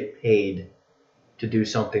to get paid to do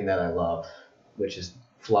something that I love, which is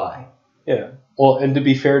fly. Yeah. Well, and to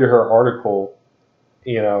be fair to her article,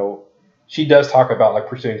 she does talk about like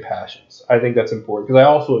pursuing passions. I think that's important because I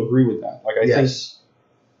also agree with that. Like, I think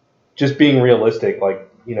just being realistic, like,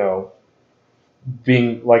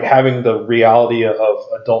 being like having the reality of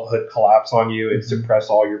adulthood collapse on you and suppress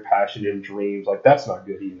all your passion and dreams, like that's not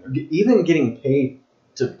good either. Even getting paid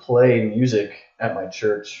to play music at my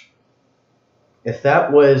church, if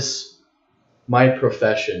that was my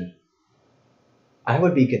profession, I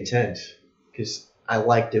would be content because I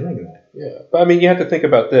like doing that. Yeah, but I mean, you have to think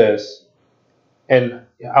about this, and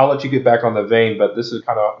I'll let you get back on the vein, but this is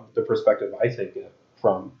kind of the perspective I think it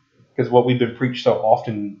from, because what we've been preached so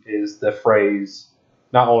often is the phrase,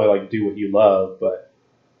 not only like do what you love, but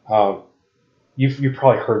you've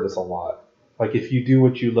probably heard this a lot. Like, if you do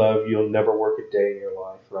what you love, you'll never work a day in your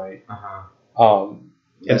life, right?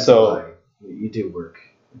 And so you do work.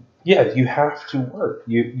 Yeah, you have to work.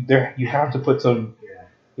 You have to put some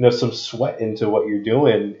some sweat into what you're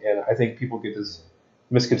doing, and I think people get this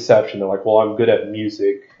misconception. They're like, well, I'm good at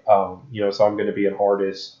music, so I'm going to be an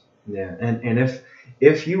artist. Yeah, and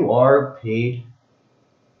if you are paid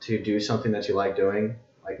to do something that you like doing,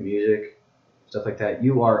 like music, stuff like that,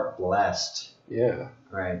 you are blessed. Yeah.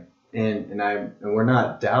 Right. And we're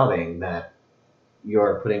not doubting that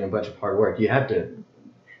you're putting a bunch of hard work. You have to.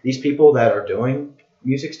 These people that are doing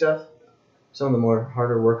music stuff, some of the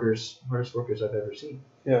hardest workers I've ever seen.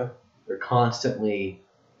 Yeah. They're constantly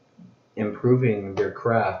improving their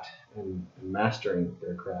craft and mastering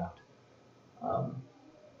their craft.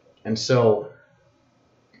 And so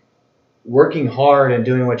working hard and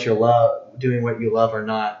doing what you love are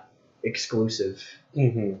not exclusive.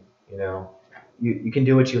 Mm-hmm. You can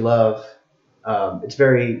do what you love. It's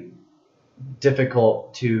very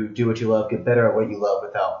difficult to do what you love, get better at what you love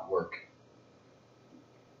without work.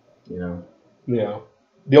 Yeah.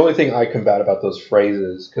 The only thing I combat about those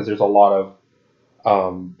phrases, because there's a lot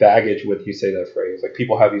of baggage with you say that phrase, like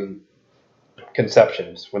people having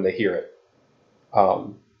conceptions when they hear it.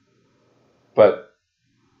 But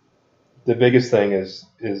the biggest thing is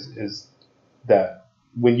that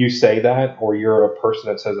when you say that, or you're a person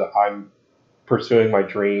that says that I'm pursuing my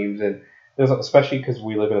dreams, and especially because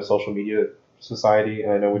we live in a social media society,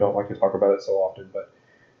 and I know we don't like to talk about it so often, but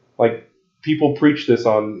like people preach this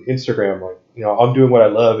on Instagram, like, I'm doing what I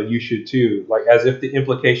love and you should too, like as if the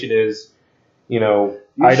implication is,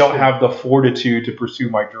 I don't have the fortitude to pursue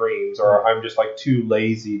my dreams, or I'm just like too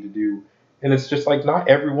lazy to do. And it's just like, not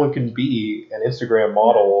everyone can be an Instagram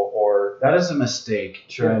model, or that is a mistake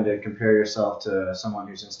trying to compare yourself to someone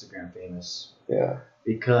who's Instagram famous. Yeah.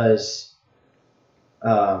 Because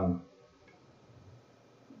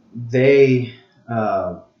they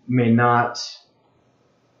may not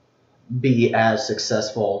be as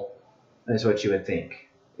successful as what you would think.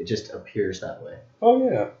 It just appears that way. Oh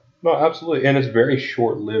yeah, no, absolutely, and it's very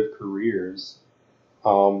short-lived careers.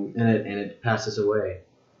 And it passes away.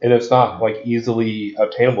 And it's not like easily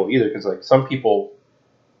obtainable either, because like some people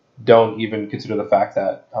don't even consider the fact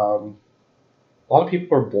that a lot of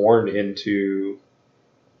people are born into.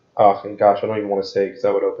 Oh gosh, I don't even want to say, because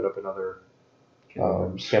that would open up another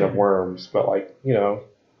can of worms. But like,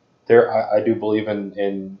 I do believe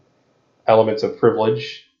in elements of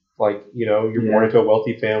privilege. Like, you're born into a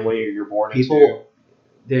wealthy family, or you're born into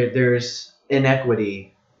there's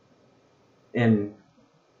inequity in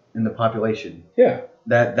the population. Yeah.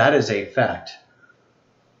 That is a fact.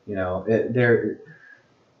 And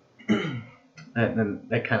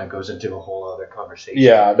that kind of goes into a whole other conversation.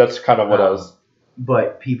 Yeah, that's kind of what I was.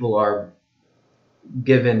 But people are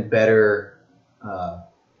given better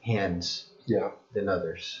hands than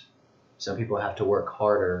others. Some people have to work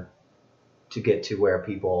harder to get to where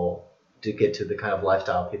people to get to the kind of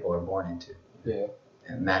lifestyle people are born into. Yeah.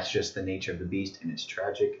 And that's just the nature of the beast, and it's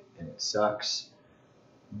tragic and it sucks.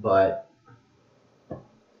 But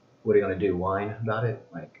what are you gonna do? Whine about it?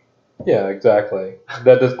 Like, Yeah, exactly.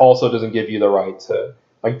 That also doesn't give you the right to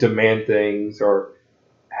like demand things or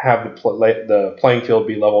have the playing field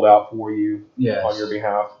be leveled out for you yes. on your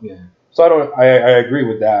behalf. Yeah. So I agree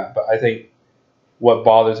with that, but I think what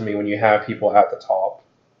bothers me when you have people at the top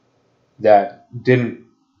that didn't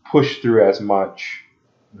push through as much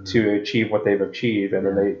to achieve what they've achieved, and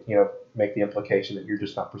then they make the implication that you're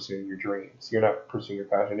just not pursuing your dreams. You're not pursuing your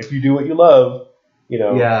passion. If you do what you love,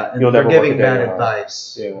 yeah, and you'll they're never giving work a day bad in your life.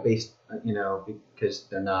 advice based, because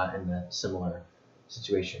they're not in a similar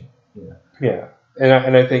situation. Yeah,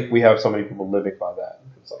 and I think we have so many people living by that.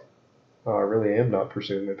 It's like, oh, I really am not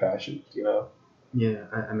pursuing my passion. Yeah,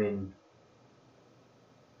 I mean,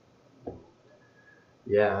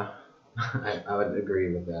 yeah, I would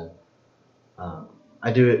agree with that.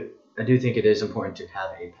 I do think it is important to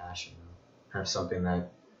have a passion, have something that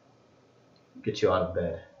gets you out of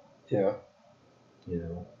bed. Yeah.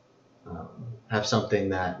 Have something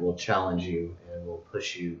that will challenge you and will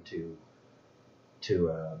push you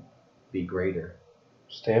to be greater.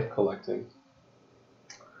 Stamp collecting.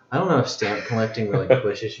 I don't know if stamp collecting really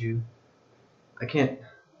pushes you. I can't.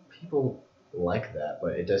 People like that,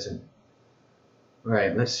 but it doesn't. All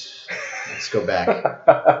right, let's go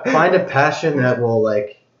back. Find a passion that will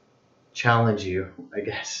like challenge you, I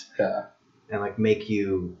guess. Yeah. And like make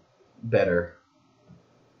you better.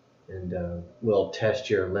 And will test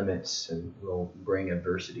your limits and will bring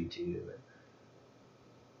adversity to you.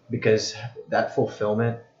 Because that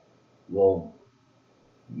fulfillment will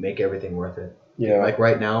make everything worth it. Yeah. Like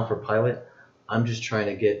right now for pilot, I'm just trying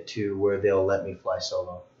to get to where they'll let me fly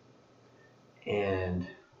solo. And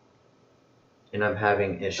I'm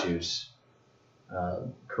having issues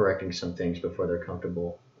correcting some things before they're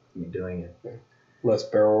comfortable with me doing it. Less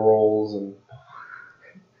barrel rolls and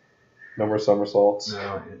no more somersaults.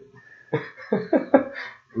 No,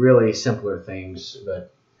 really simpler things,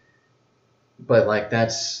 but like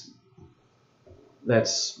that's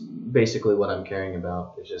basically what I'm caring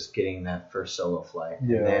about, is just getting that first solo flight.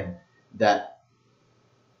 Yeah. And then that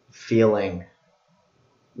feeling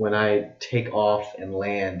when I take off and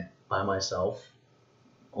land by myself,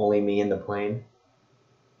 only me in the plane.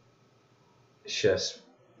 It's just,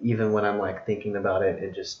 even when I'm like thinking about it,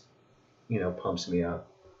 it just pumps me up.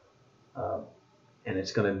 And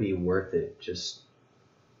it's going to be worth it. Just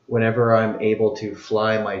whenever I'm able to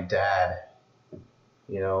fly my dad,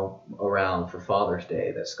 around for Father's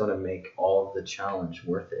Day, that's going to make all of the challenge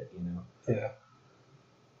worth it, Yeah.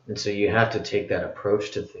 And so you have to take that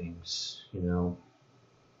approach to things,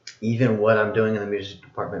 Even what I'm doing in the music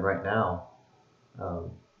department right now,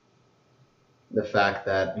 the fact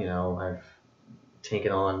that, I've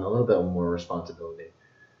taken on a little bit more responsibility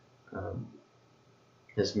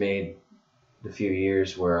has made the few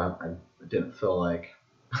years where I didn't feel like,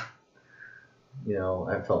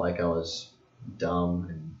 I felt like I was dumb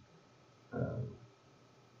and,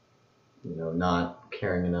 not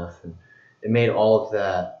caring enough. And it made all of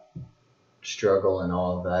that struggle and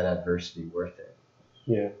all of that adversity worth it.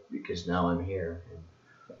 Yeah. Because now I'm here.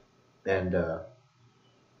 And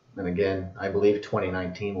again, I believe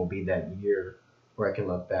 2019 will be that year where I can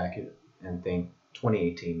look back and think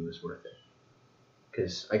 2018 was worth it.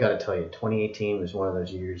 Because I got to tell you, 2018 was one of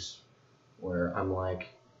those years where I'm like,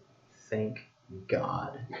 thank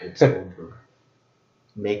God it's over.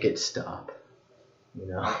 Make it stop.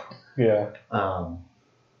 Yeah.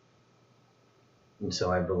 And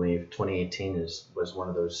so I believe 2018 was one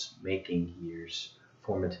of those making years,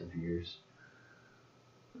 formative years.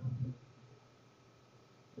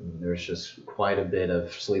 And there's just quite a bit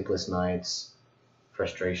of sleepless nights,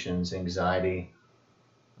 frustrations, anxiety,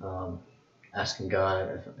 asking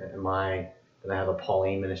God, am I going to have a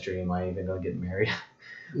Pauline ministry? Am I even going to get married?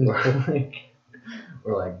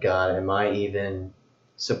 or like, God, am I even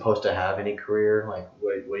supposed to have any career? Like,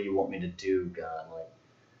 what do you want me to do, God?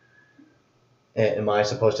 Like, am I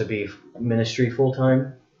supposed to be ministry full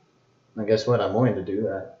time? And guess what? I'm willing to do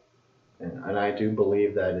that, and I do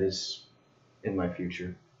believe that is in my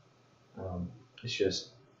future. It's just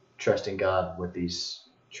trusting God with these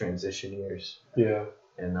transition years. Yeah.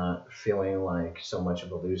 And not feeling like so much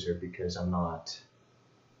of a loser because I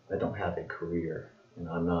don't have a career, and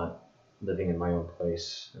I'm not living in my own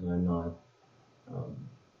place, and I'm not.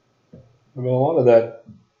 I mean, a lot of that,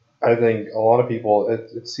 I think a lot of people,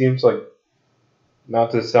 it seems like,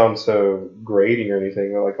 not to sound so grating or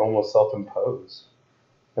anything, they're like almost self-imposed.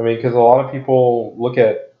 I mean, because a lot of people look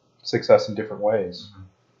at success in different ways.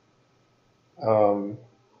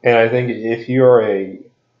 And I think if you're a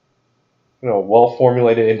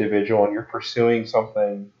well-formulated individual and you're pursuing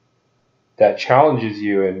something that challenges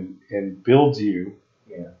you and builds you,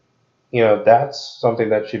 that's something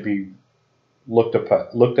that should be looked up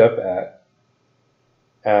at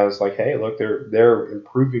as like, hey, look, they're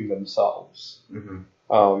improving themselves.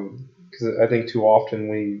 Because I think too often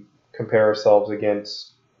we compare ourselves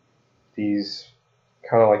against these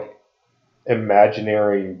kind of like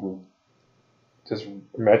imaginary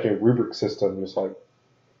rubric system. Just like,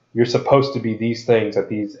 you're supposed to be these things at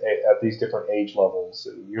these different age levels,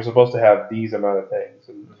 and you're supposed to have these amount of things.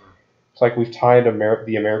 And it's like we've tied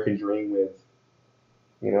the American dream with,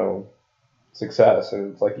 success.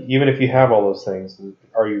 And it's like, even if you have all those things,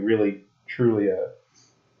 are you really truly a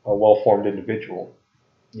well-formed individual?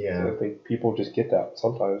 Yeah. So I think people just get that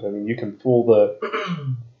sometimes. I mean, you can fool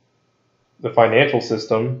the financial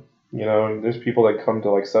system, and there's people that come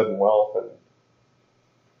to like sudden wealth, and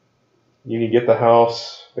you get the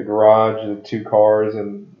house, the garage, the 2 cars,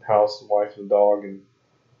 and house, wife, and dog, and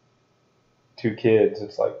 2 kids.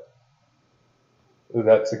 It's like, is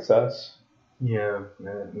that success? Yeah,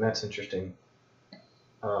 and that's interesting.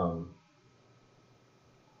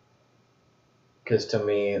 Because to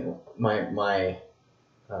me, my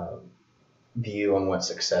view on what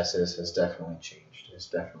success is has definitely changed. It's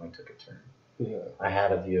definitely took a turn. Yeah. I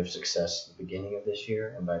had a view of success at the beginning of this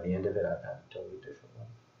year, and by the end of it, I've had a totally different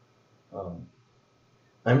one.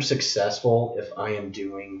 I'm successful if I am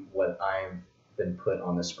doing what I've been put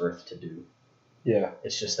on this earth to do. Yeah.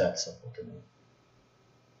 It's just that simple to me.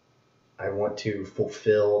 I want to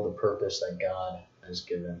fulfill the purpose that God has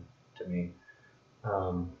given to me.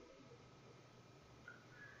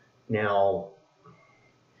 Now,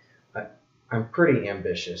 I'm pretty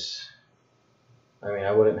ambitious. I mean,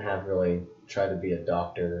 I wouldn't have really tried to be a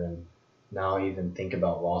doctor and now even think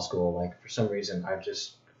about law school. Like, for some reason, I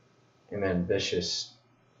just am ambitious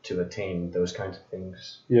to attain those kinds of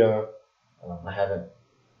things. Yeah. I haven't,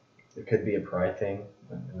 it could be a pride thing,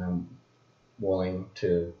 and I'm willing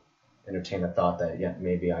to entertain the thought that, yeah,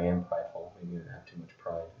 maybe I am prideful. Maybe I have too much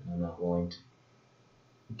pride, and I'm not willing to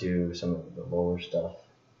do some of the lower stuff.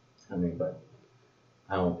 I mean, but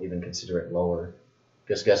I don't even consider it lower.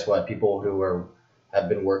 Because guess what? People who have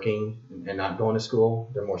been working and not going to school,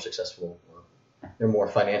 they're more successful. They're more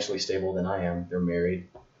financially stable than I am. They're married.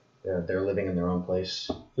 They're living in their own place.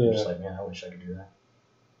 Yeah. I'm just like, man, I wish I could do that.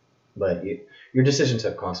 But your decisions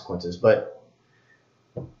have consequences. But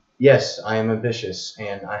yes, I am ambitious,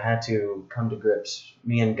 and I had to come to grips.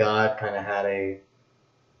 Me and God kind of had a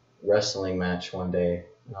wrestling match one day,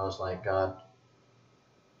 and I was like, God,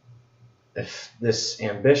 if this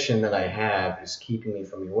ambition that I have is keeping me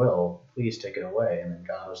from your will, please take it away. And then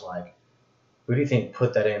God was like, who do you think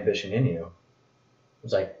put that ambition in you? I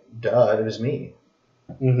was like, duh, it was me.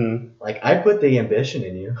 Mm-hmm. Like, I put the ambition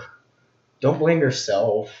in you. Don't blame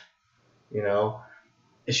yourself.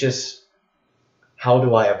 It's just, how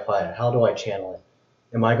do I apply it? How do I channel it?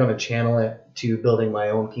 Am I going to channel it to building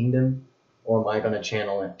my own kingdom, or am I going to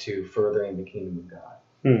channel it to furthering the kingdom of God?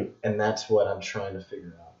 And that's what I'm trying to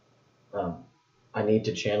figure out. I need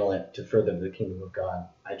to channel it to further the kingdom of God.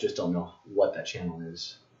 I just don't know what that channel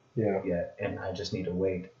is yet, and I just need to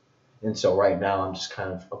wait. And so right now I'm just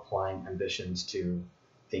kind of applying ambitions to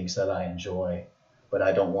things that I enjoy, but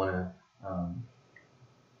I don't want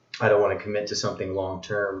to commit to something long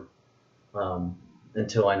term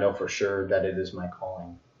until I know for sure that it is my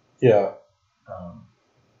calling. Yeah.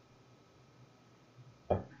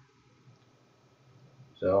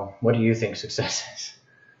 So what do you think success is?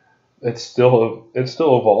 It's still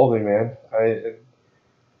evolving, man.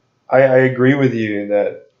 I agree with you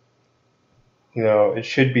that it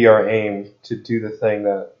should be our aim to do the thing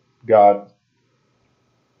that God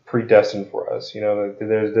predestined for us.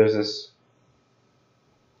 There's this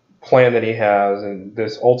plan that He has, and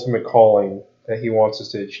this ultimate calling that He wants us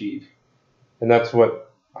to achieve, and that's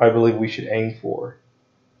what I believe we should aim for.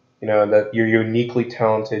 That you're uniquely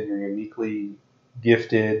talented, you're uniquely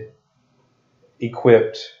gifted,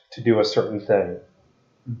 equipped to do a certain thing.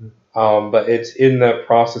 Mm-hmm. But it's in that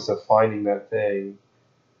process of finding that thing,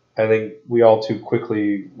 I think we all too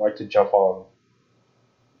quickly like to jump on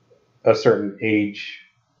a certain age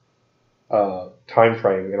time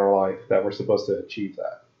frame in our life that we're supposed to achieve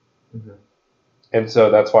that. Mm-hmm. And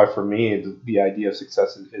so that's why for me the idea of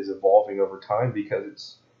success is evolving over time,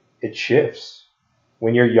 because it shifts.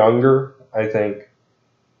 When you're younger, I think,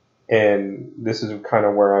 and this is kind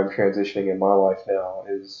of where I'm transitioning in my life now,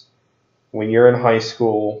 is when you're in high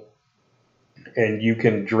school and you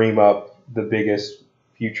can dream up the biggest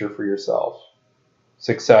future for yourself.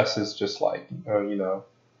 Success is just like,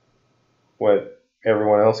 what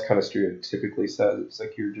everyone else kind of stereotypically says. It's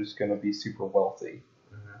like you're just going to be super wealthy,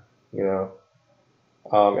 you know.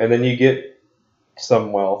 And then you get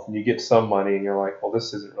some wealth and you get some money, and you're like, well,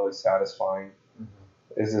 this isn't really satisfying.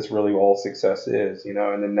 Is this really all success is, you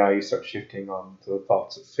know? And then now you start shifting on to the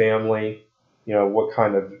thoughts of family, you know, what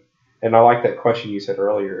kind of, and I like that question you said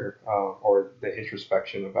earlier, or the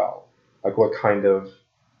introspection about, like, what kind of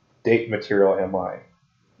date material am I?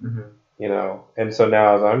 You know, and so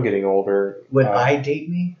now as I'm getting older, Would I date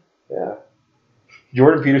me? Yeah.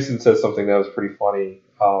 Jordan Peterson says something that was pretty funny,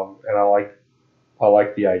 and I like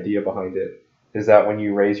the idea behind it. Is that when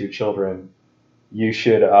you raise your children, you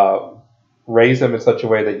should raise them in such a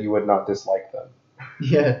way that you would not dislike them.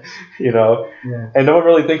 Yeah. You know, and no one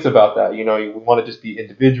really thinks about that. You know, you want to just be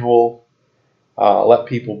individual, let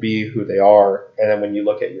people be who they are, and then when you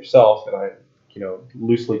look at yourself, and I, you know,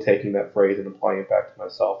 loosely taking that phrase and applying it back to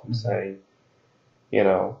myself and saying, you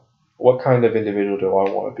know, what kind of individual do I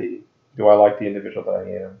want to be? Do I like the individual that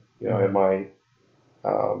I am? You know, am I,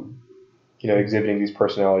 you know, exhibiting these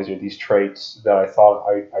personalities or these traits that I thought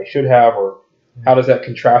I should have, or how does that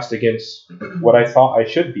contrast against what I thought I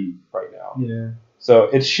should be right now? Yeah. So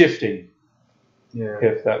it's shifting, Yeah.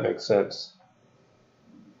 if that makes sense.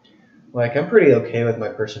 Like, I'm pretty okay with my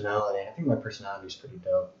personality. I think my personality is pretty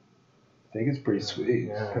dope. I think it's pretty sweet.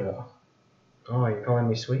 Yeah. Oh, you're calling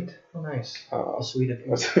me sweet? Oh, nice. How sweet of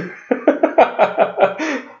you.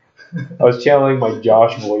 I was channeling my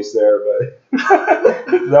Josh voice there, but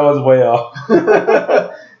that was way off.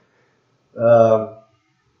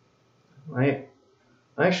 I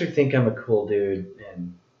actually think I'm a cool dude,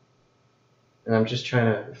 and I'm just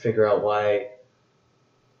trying to figure out why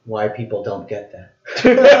people don't get that.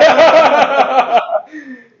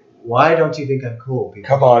 Why don't you think I'm cool, people?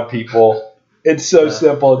 Come on, people. It's so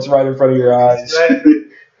simple. It's right in front of your eyes.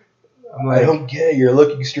 I'm like, I don't get it. You're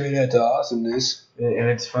looking straight at the awesomeness. And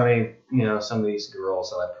it's funny, you know, some of these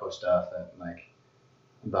girls that I post stuff that, like,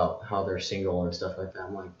 about how they're single and stuff like that.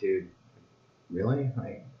 I'm like, dude, really?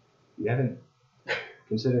 Like, you haven't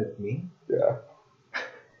considered me? Yeah.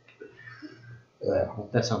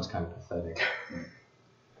 That sounds kind of pathetic.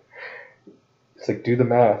 It's like, do the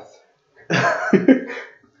math.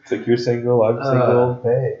 It's like, you're single, I'm single.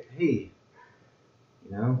 Hey,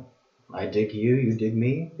 you know, I dig you, you dig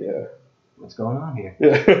me. Yeah. What's going on here?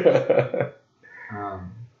 Yeah.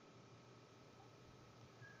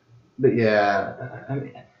 But yeah, I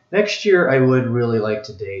mean, next year I would really like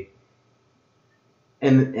to date,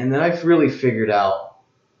 and then I've really figured out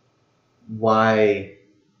why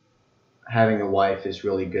having a wife is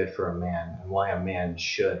really good for a man, and why a man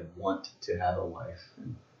should want to have a wife,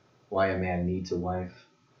 and why a man needs a wife.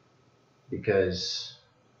 Because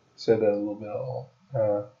said that a little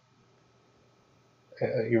bit.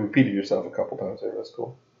 You repeated yourself a couple times there. That's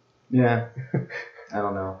cool. Yeah, I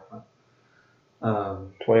don't know.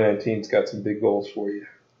 2019's got some big goals for you.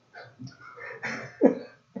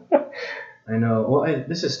 I know. Well,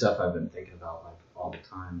 this is stuff I've been thinking about, like, all the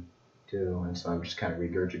time too, and so I'm just kind of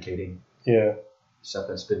regurgitating. Yeah. Stuff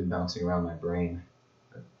that's been bouncing around my brain.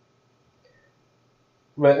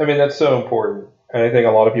 But I mean, that's so important, and I think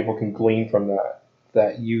a lot of people can glean from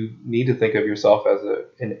that you need to think of yourself as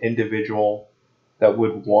an individual that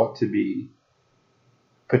would want to be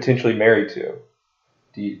potentially married to.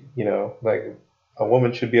 You know, like, a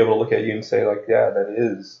woman should be able to look at you and say, like, yeah, that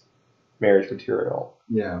is marriage material.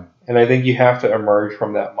 Yeah. And I think you have to emerge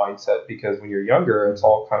from that mindset, because when you're younger, it's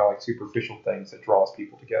all kind of like superficial things that draws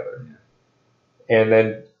people together. Yeah. And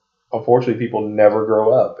then, unfortunately, people never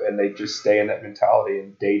grow up, and they just stay in that mentality,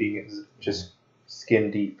 and dating is just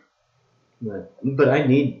skin deep. But I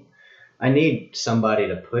need somebody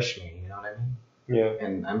to push me, you know what I mean? Yeah.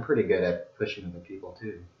 And I'm pretty good at pushing other people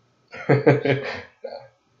too.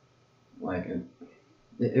 Like,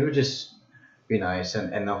 it would just be nice,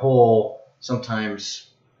 and the whole,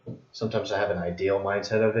 sometimes I have an ideal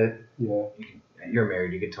mindset of it. Yeah. You're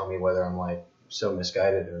married, you could tell me whether I'm, like, so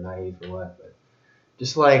misguided or naive or what, but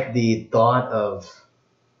just, like, the thought of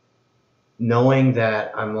knowing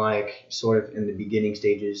that I'm, like, sort of in the beginning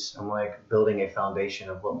stages, I'm, like, building a foundation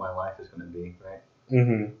of what my life is going to be, right?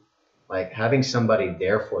 Mm-hmm. Like, having somebody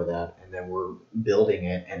there for that, and then we're building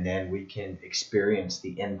it, and then we can experience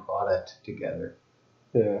the end product together.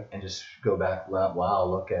 Yeah. And just go back, wow,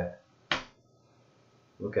 look at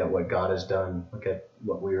what God has done. Look at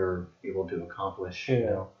what we were able to accomplish. Yeah. You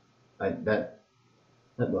know, that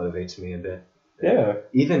motivates me a bit. Yeah.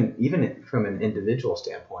 Even from an individual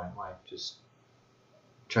standpoint, like, just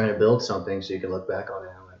trying to build something so you can look back on it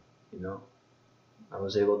and, like, you know, I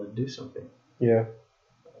was able to do something. Yeah.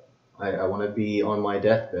 I want to be on my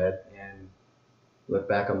deathbed and look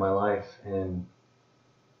back on my life and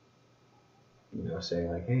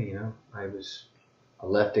saying like, hey, I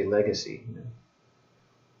left a legacy.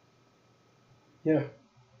 Yeah.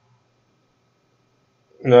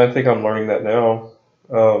 No, I think I'm learning that now.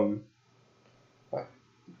 I've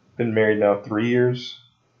been married now 3 years,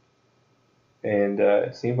 and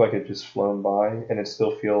it seems like it just flown by, and it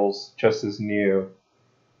still feels just as new.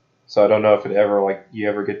 So I don't know if you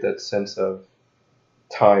ever get that sense of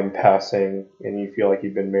time passing, and you feel like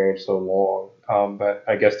you've been married so long. But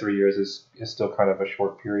I guess 3 years is still kind of a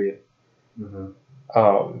short period. Mm-hmm.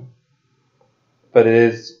 But it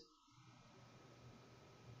is.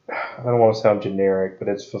 I don't want to sound generic, but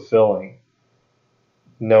it's fulfilling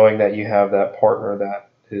knowing that you have that partner that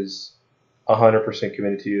is 100%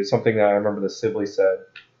 committed to you. It's something that I remember the Sibley said,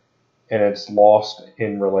 and it's lost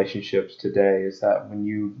in relationships today, is that when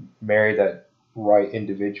you marry that right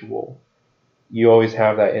individual, you always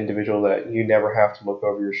have that individual that you never have to look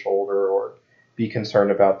over your shoulder or be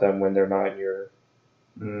concerned about them when they're not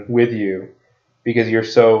with you, because you're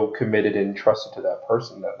so committed and trusted to that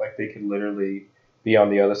person that like they could literally be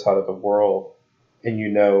on the other side of the world, and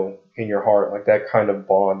in your heart, like that kind of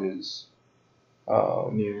bond is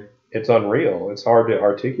it's unreal. It's hard to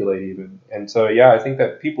articulate even. And so I think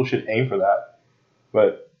that people should aim for that.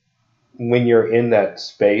 But when you're in that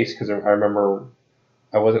space, because I remember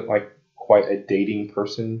I wasn't like quite a dating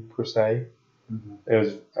person per se. Mm-hmm. It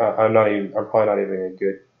was I'm probably not even a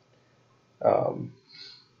good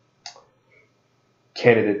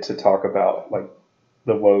candidate to talk about like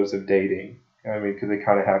the woes of dating. I mean, because it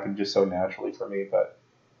kind of happened just so naturally for me. But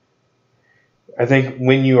I think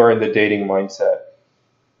when you are in the dating mindset,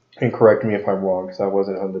 and correct me if I'm wrong, because I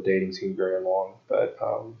wasn't on the dating scene very long, but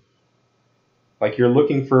like you're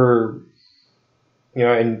looking for,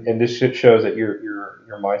 and this shit shows that your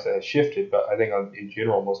mindset has shifted. But I think in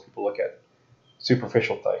general, most people look at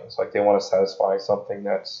superficial things, like they want to satisfy something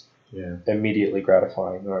that's immediately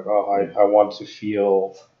gratifying. They're like, I want to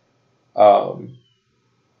feel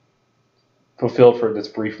fulfilled for this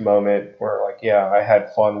brief moment where, like, I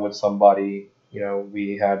had fun with somebody.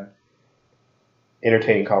 We had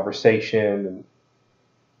entertaining conversation, and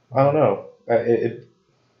I don't know.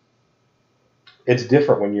 It's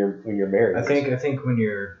different when you're married. I think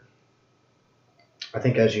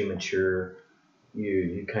as you mature,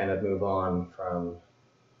 you kind of move on from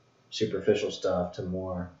superficial stuff to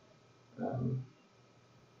more,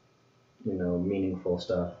 meaningful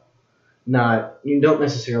stuff. You don't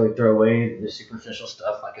necessarily throw away the superficial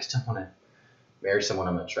stuff. Like I still want to marry someone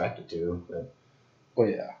I'm attracted to, but well,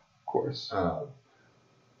 yeah, of course.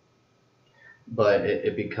 But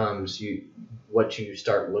it becomes what you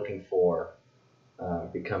start looking for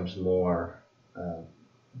becomes more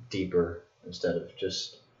deeper instead of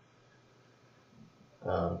just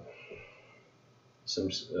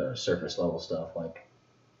some surface level stuff. Like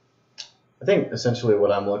I think essentially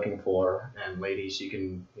what I'm looking for, and ladies, you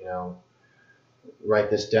can write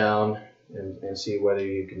this down and see whether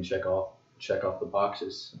you can check off the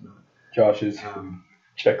boxes. Josh's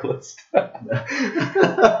checklist.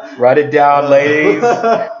 Write it down, ladies.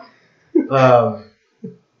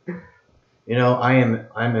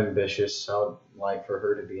 I'm ambitious. I would like for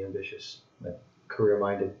her to be ambitious, like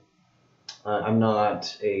career-minded. I'm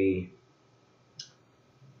not really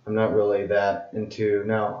that into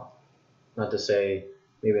now. Not to say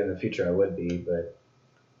maybe in the future I would be, but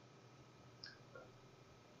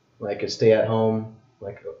like a stay-at-home,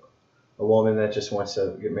 like a woman that just wants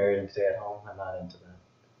to get married and stay at home. I'm not into that.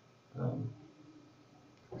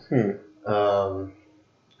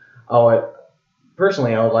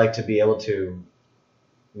 Personally, I would like to be able to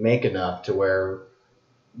make enough to where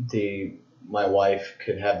my wife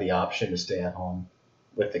could have the option to stay at home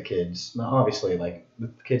with the kids. Now, obviously, like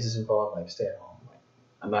with the kids is involved, like stay at home. Like,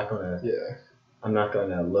 I'm not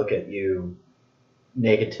gonna look at you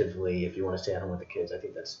negatively if you want to stay at home with the kids. I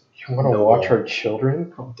think that's you want to watch our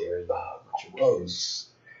children. How dare you watch your kids?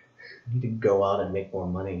 You need to go out and make more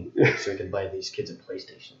money so we can buy these kids a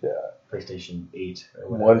PlayStation. Yeah. PlayStation 8 or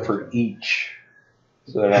whatever. One for each.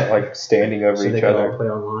 So they're not like standing over each other. So they can all play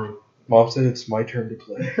online. Mom said it's my turn to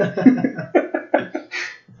play.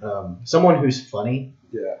 Someone who's funny.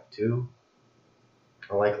 Yeah. Too.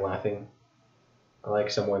 I like laughing. I like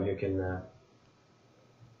someone who can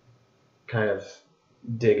kind of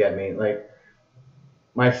dig at me. Like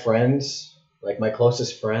my friends, like my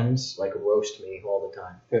closest friends, like roast me all the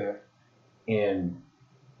time. Yeah. And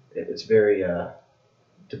it's very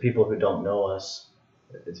to people who don't know us,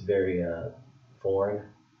 it's very foreign.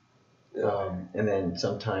 Yeah. And then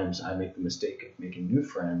sometimes I make the mistake of making new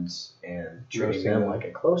friends and treating them like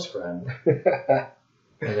a close friend. And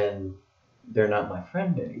then they're not my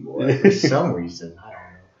friend anymore for some reason. I don't know.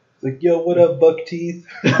 It's like, yo, what up, buck teeth?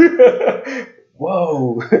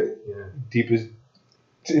 Whoa. Yeah. Deepest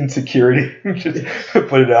insecurity. Just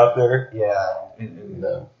put it out there. Yeah.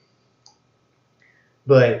 No.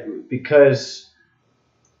 But because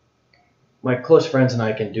my close friends and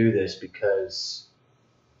I can do this because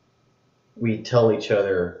we tell each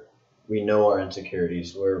other we know our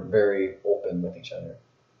insecurities. We're very open with each other.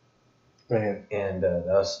 Man. And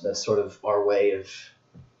that's sort of our way of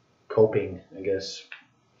coping, I guess.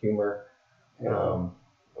 Humor. Yeah.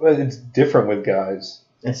 But it's different with guys.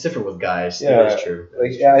 It's different with guys. Yeah, That is true. That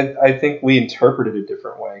like is true. I think we interpret it a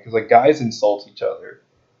different way because like guys insult each other,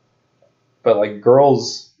 but like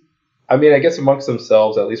girls, I mean, I guess amongst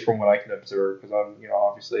themselves, at least from what I can observe, because I'm,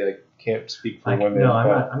 obviously I can't speak for women. No,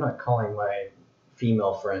 but, I'm not calling my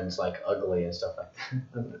female friends like ugly and stuff like that.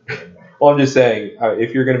 I'm not doing that. well, I'm just saying,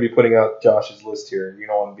 if you're going to be putting out Josh's list here, you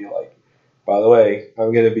don't want to be like, by the way,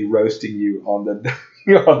 I'm going to be roasting you on the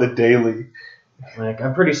on the daily. Like,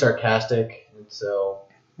 I'm pretty sarcastic, and so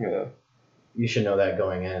Yeah, you should know that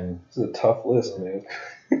going in. this is a tough list, man.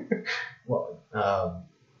 Well,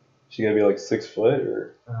 She gonna be like 6 foot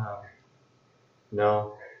or?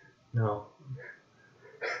 no.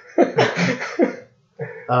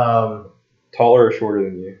 Taller or shorter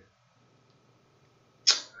than you?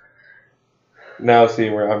 Now see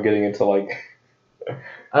where I'm getting into like.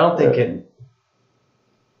 I don't think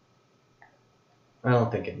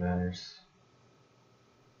it matters.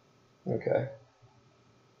 Okay.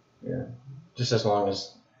 Yeah, just as long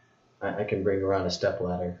as I can bring around a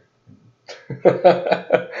stepladder.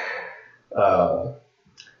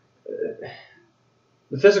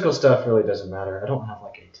 The physical stuff really doesn't matter. I don't have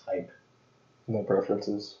like a type. No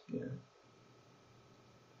preferences. Yeah.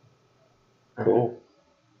 Cool.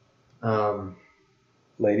 Um,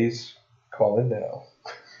 Ladies, call in now.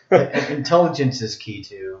 Intelligence is key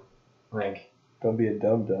too. Like, Don't be a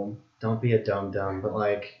dum dum. don't be a dum-dum, but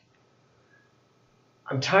like,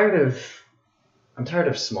 I'm tired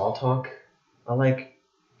of small talk. I like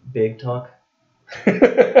big talk.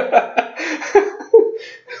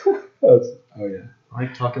 Oh yeah. I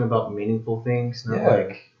like talking about meaningful things, not Yeah.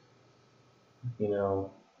 like,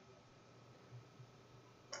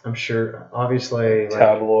 I'm sure, obviously, like,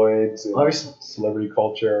 Tabloids and Obviously- celebrity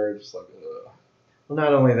culture, just like. well,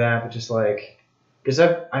 not only that, but just like, because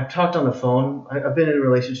I've talked on the phone. I've been in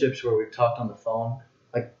relationships where we've talked on the phone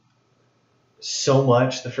like so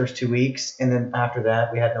much the first 2 weeks, and then after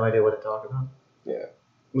that, we had no idea what to talk about. Yeah.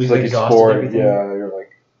 We've Just like exhausted exploring. everything. Yeah, you're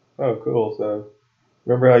like, oh, cool. So,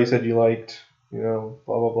 remember how you said you liked, blah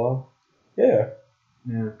blah blah. Yeah,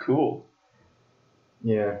 Yeah. cool.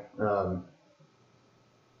 Yeah.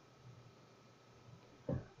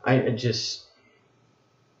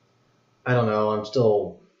 I don't know. I'm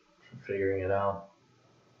still figuring it out.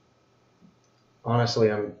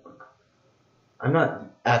 Honestly, I'm not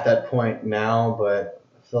at that point now, but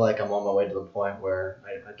I feel like I'm on my way to the point where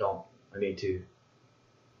I need to.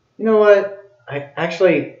 You know what?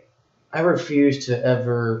 I refuse to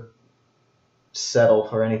ever settle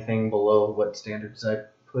for anything below what standards I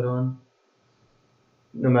put on.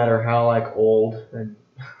 No matter how old and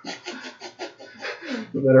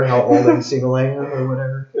no matter how old and single I am or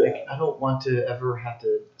whatever. Like, I don't want to ever have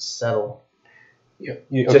to settle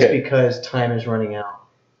just because time is running out.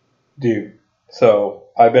 Dude, so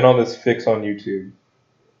I've been on this fix on YouTube,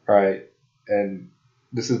 right? And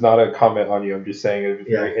this is not a comment on you. I'm just saying it's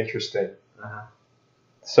very interesting. Uh-huh.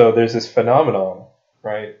 So there's this phenomenon,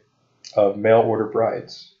 right, of mail order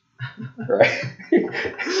brides, right?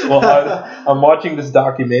 Well, I'm watching this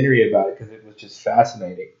documentary about it because it was just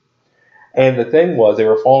fascinating. And the thing was, they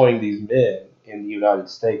were following these men in the United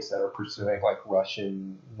States that are pursuing like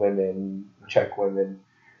Russian women, Czech women,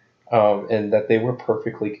 and that they were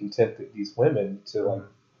perfectly content that these women to like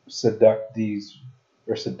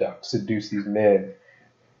seduce these men.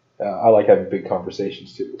 I like having big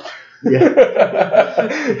conversations too. Yeah.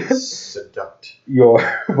 Seduct. Your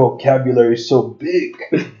vocabulary is so big.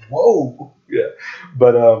 Whoa. Yeah.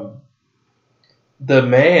 But the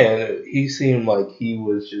man, he seemed like he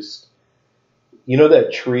was just,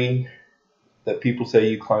 that tree that people say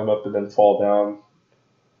you climb up and then fall down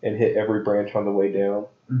and hit every branch on the way down?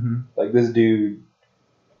 Mm-hmm. Like this dude,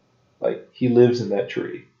 like he lives in that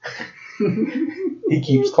tree. He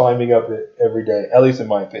keeps climbing up it every day, at least in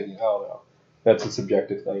my opinion. I don't know. That's a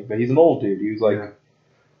subjective thing. But he's an old dude. He was like,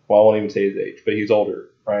 well, I won't even say his age, but he's older,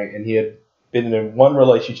 right? And he had been in one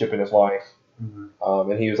relationship in his life.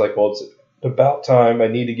 Mm-hmm. And he was like, well, it's about time I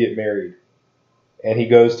need to get married. And he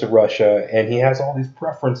goes to Russia, and he has all these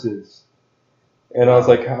preferences. And I was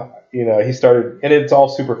like, he started, and it's all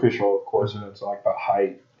superficial, of course, and it's like about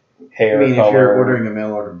height. hair I mean, color. if you're ordering a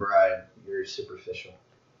mail order bride, you're superficial.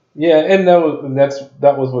 Yeah, and that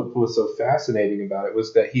was what was so fascinating about it,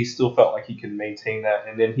 was that he still felt like he could maintain that,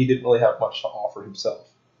 and then he didn't really have much to offer himself.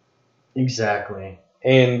 Exactly.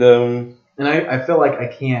 And And I feel like I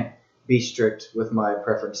can't be strict with my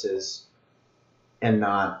preferences and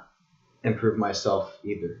not improve myself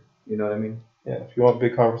either. You know what I mean? yeah, if you want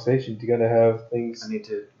big conversations, you got to have things. I need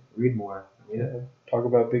to read more. Yeah, talk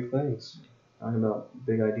about big things. Talking about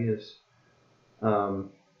big ideas.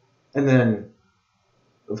 And then,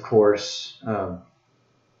 of course,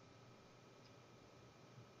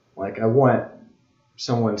 like I want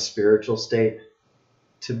someone's spiritual state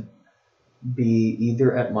to be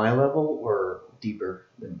either at my level or deeper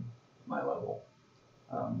than my level.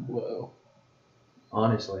 Whoa.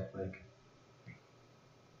 Honestly,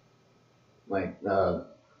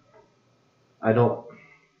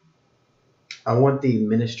 I want the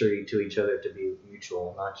ministry to each other to be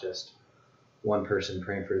mutual, not just one person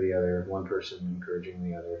praying for the other, one person encouraging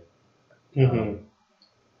the other. Mm-hmm.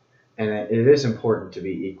 And it is important to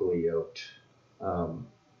be equally yoked,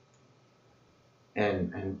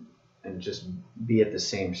 and just be at the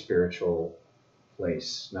same spiritual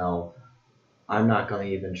place. Now, I'm not going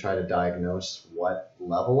to even try to diagnose what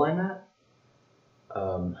level I'm at.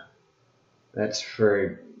 That's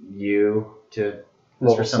for you to.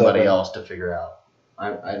 That's for somebody 7. else to figure out.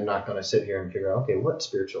 I'm not going to sit here and figure out, okay, what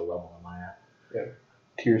spiritual level am I at? Yeah.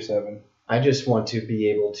 Tier 7. I just want to be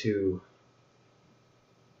able to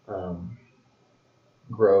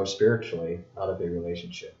grow spiritually out of a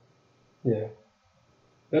relationship. Yeah.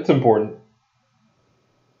 That's important.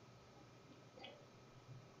 I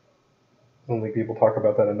don't think people talk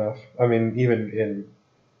about that enough. I mean, even in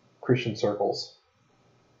Christian circles.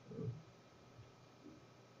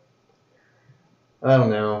 I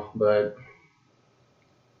don't know, but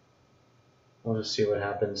we'll just see what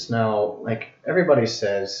happens. Now, like everybody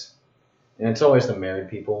says, and it's always the married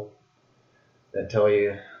people that tell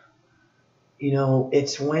you,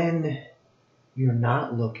 it's when you're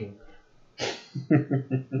not looking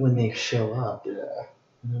when they show up. Yeah.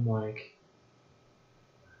 And I'm like,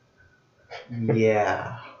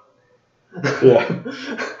 yeah. Yeah.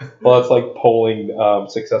 Well, it's like polling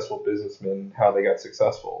successful businessmen, how they got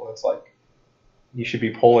successful. It's like you should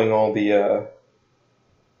be polling all the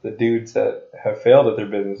dudes that have failed at their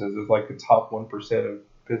businesses. It's like the top 1% of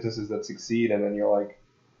businesses that succeed, and then you're like,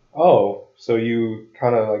 oh, so you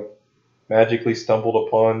kind of like magically stumbled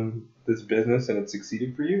upon this business and it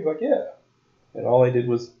succeeded for you? Like, yeah. And all I did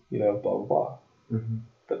was, blah, blah, blah. Mm-hmm.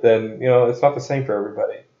 But then, it's not the same for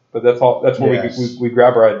everybody. But that's all. That's where Yes. we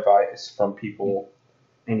grab our advice from people.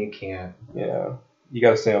 And you can't. Yeah. You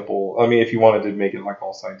got to sample. I mean, if you wanted to make it like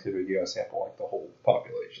all scientific, you got to sample like the whole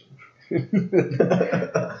population.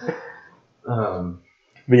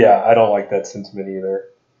 But yeah, I don't like that sentiment either.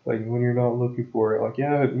 Like when you're not looking for it, like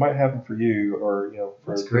yeah, it might happen for you, or for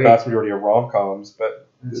That's the great. vast majority of rom-coms, but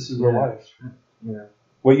this is real life. Yeah.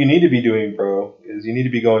 What you need to be doing, bro, is you need to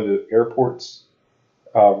be going to airports,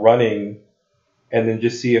 running, and then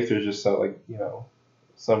just see if there's just some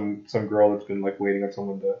girl that's been like waiting on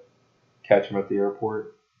someone to catch him at the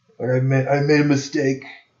airport. Like I made a mistake.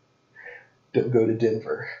 Don't go to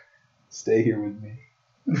Denver. Stay here with me.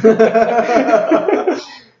 The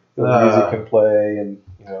music can play, and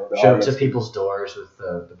the show up audience to people's doors with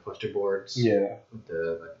the poster boards. Yeah.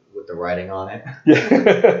 With the writing on it.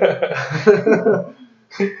 Yeah.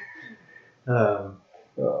 Oh.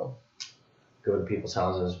 Go to people's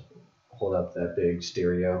houses, hold up that big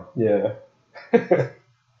stereo. Yeah.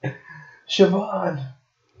 Siobhan,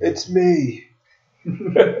 it's me.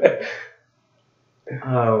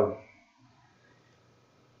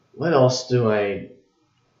 What else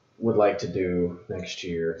would like to do next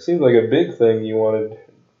year? Seems like a big thing you wanted.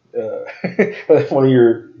 That's one of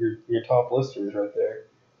your top listers right there.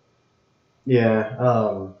 Yeah.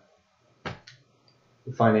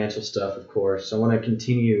 The financial stuff, of course. I want to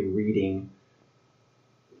continue reading.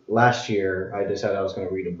 Last year, I decided I was going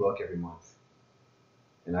to read a book every month.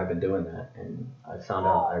 And I've been doing that. And I found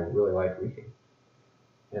out I really like reading.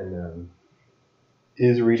 And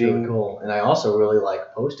Is it's reading really cool. And I also really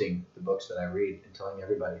like posting the books that I read and telling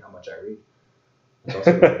everybody how much I read. It's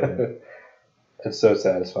also really good. It's so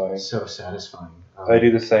satisfying. So satisfying. I do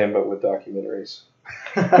the same, but with documentaries.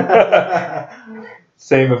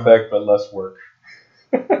 Same effect, but less work.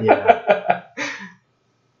 Yeah.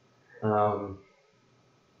 I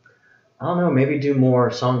don't know. Maybe do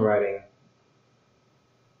more songwriting.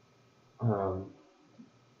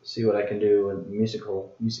 See what I can do with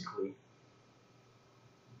musically.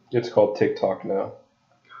 It's called TikTok now.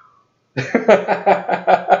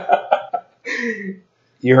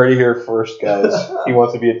 You heard it here first, guys. He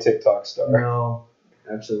wants to be a TikTok star. No,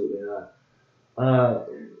 absolutely not. I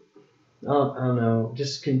don't know. I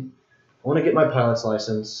want to get my pilot's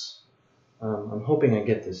license. I'm hoping I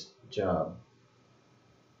get this job.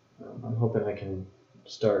 I'm hoping I can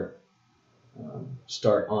start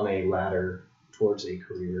on a ladder towards a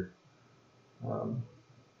career.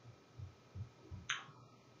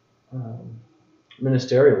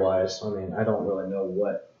 Ministerial-wise, I mean, I don't really know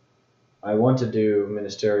what I want to do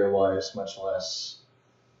ministerial-wise, much less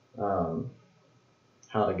how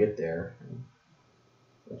to get there.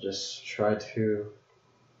 I just try to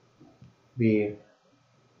be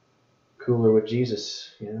cooler with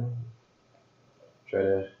Jesus, you know. Try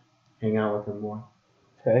to hang out with him more.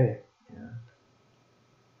 Hey. Yeah.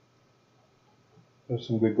 Those are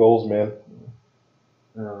some good goals, man.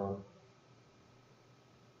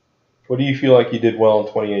 What do you feel like you did well in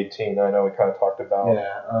 2018? I know we kind of talked about.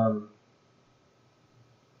 Yeah.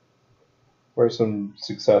 What are some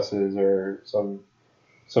successes or some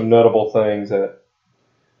notable things that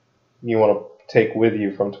you want to take with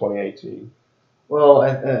you from 2018? Well,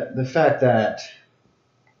 the fact that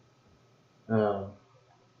I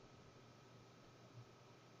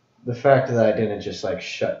didn't just like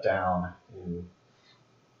shut down and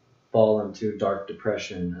fall into dark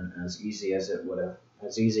depression as easy as it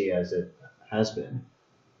has been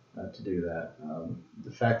to do that.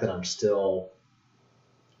 The fact that I'm still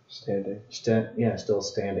standing, still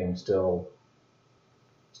standing, still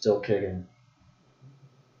kicking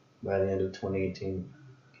by the end of 2018,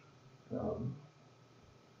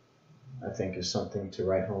 I think is something to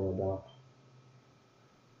write home about.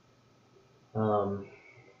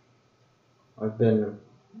 I've been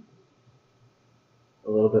a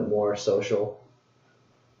little bit more social.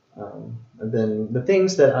 I've been the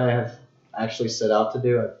things that I have actually set out to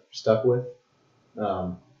do, I've stuck with.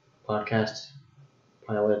 Podcast,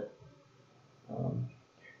 pilot.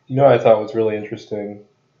 You know what I thought was really interesting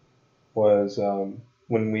was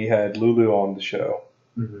when we had Lulu on the show.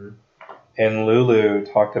 Mm-hmm. And Lulu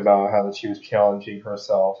talked about how that she was challenging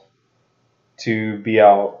herself to be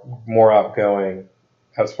more outgoing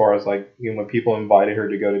as far as like, you know, when people invited her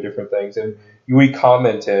to go to different things. And we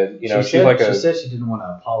commented, you know, she said she didn't want to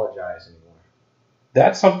apologize anymore.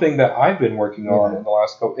 That's something that I've been working on in the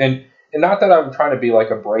last couple, and not that I'm trying to be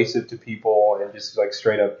like abrasive to people and just like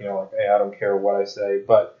straight up, you know, like, hey, I don't care what I say.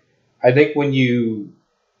 But I think when you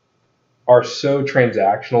are so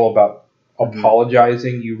transactional about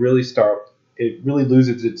apologizing, you really it really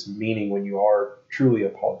loses its meaning when you are truly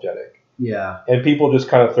apologetic. Yeah. And people just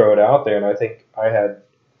kind of throw it out there. And I think I had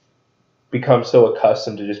become so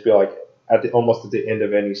accustomed to just be like, almost at the end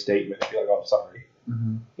of any statement, be like, oh, sorry.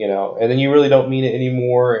 Mm-hmm. You know, and then you really don't mean it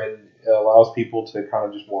anymore, and it allows people to kind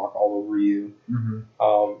of just walk all over you. Mm-hmm.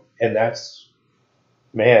 And that's,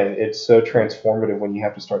 man, it's so transformative when you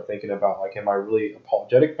have to start thinking about, like, am I really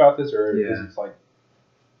apologetic about this, or is it like,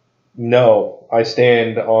 no, I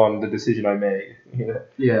stand on the decision I made. You know?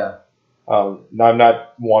 Yeah. I'm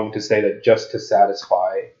not wanting to say that just to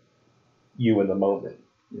satisfy you in the moment.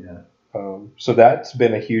 Yeah. So that's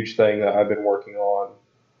been a huge thing that I've been working on.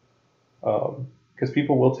 Because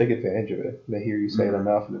people will take advantage of it. They hear you say it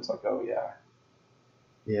enough, and it's like, oh yeah.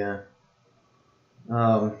 Yeah.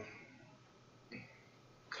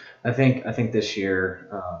 I think this year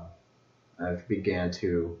I've began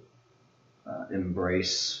to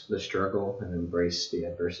embrace the struggle and embrace the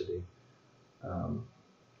adversity,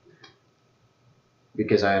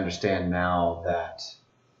 because I understand now that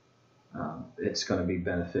it's going to be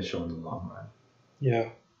beneficial in the long run. Yeah.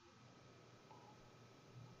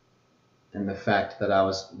 And the fact that I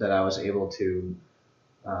was able to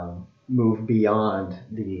move beyond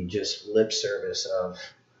the just lip service of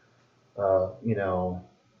you know,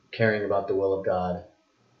 caring about the will of God,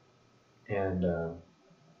 and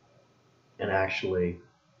actually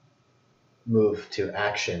move to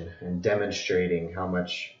action and demonstrating how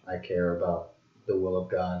much I care about the will of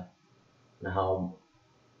God and how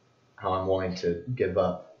I'm willing to give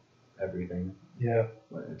up everything. Yeah.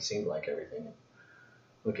 Well, it seemed like everything.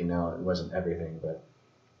 Looking now, it wasn't everything, but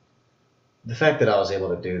the fact that I was able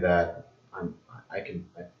to do that,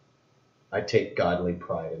 I take godly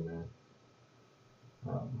pride in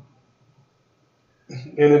that.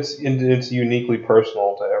 And it's uniquely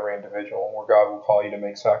personal to every individual, where God will call you to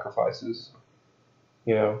make sacrifices.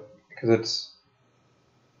 You know, because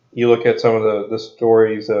you look at some of the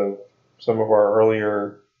stories of some of our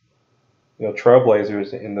earlier, you know,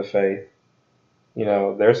 trailblazers in the faith. You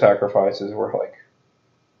know, their sacrifices were like,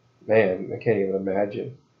 man, I can't even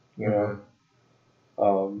imagine. You know,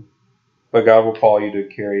 but God will call you to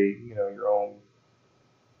carry, you know, your own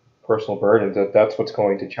personal burdens, that's what's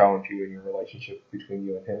going to challenge you in your relationship between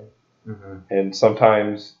you and him. Mm-hmm. And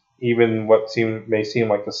sometimes even what may seem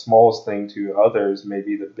like the smallest thing to others may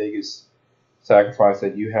be the biggest sacrifice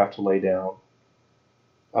that you have to lay down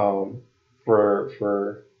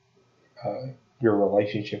for your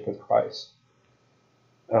relationship with Christ.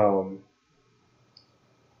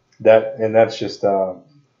 That's just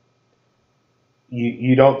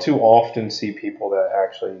you don't too often see people that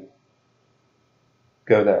actually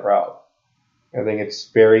go that route. I think it's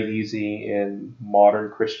very easy in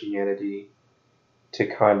modern Christianity to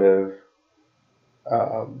kind of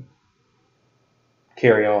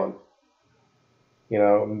carry on. You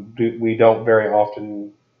know, we don't very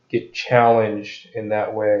often get challenged in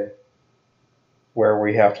that way where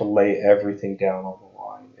we have to lay everything down on the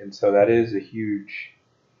line. And so that is a huge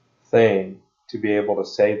thing to be able to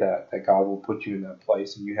say that God will put you in that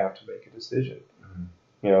place and you have to make a decision. Mm-hmm.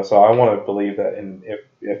 You know, so I want to believe that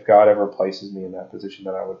if God ever places me in that position,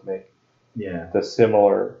 that I would make the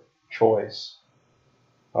similar choice.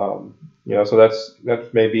 You know, so that's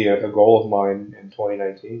maybe a goal of mine in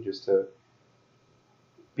 2019, just to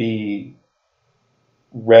be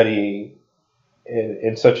ready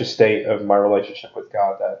in such a state of my relationship with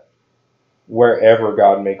God that wherever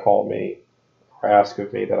God may call me or ask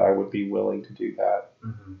of me, that I would be willing to do that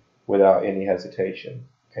without any hesitation.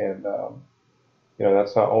 And you know,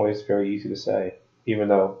 that's not always very easy to say, even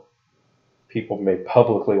though people may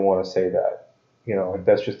publicly want to say that. You know, like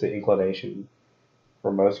that's just the inclination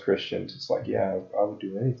for most Christians. It's like, yeah, I would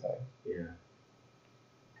do anything.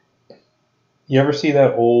 Yeah. You ever see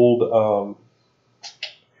that old?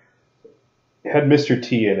 It had Mr.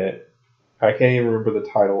 T in it. I can't even remember the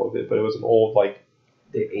title of it, but it was an old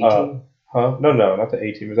The A-Team? No, not the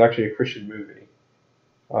A-Team. It was actually a Christian movie.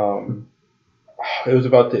 It was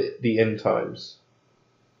about the end times.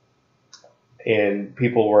 And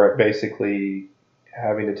people were basically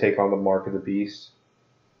having to take on the mark of the beast.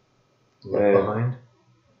 Left Behind?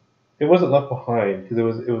 It wasn't Left Behind, because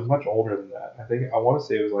it was much older than that. I want to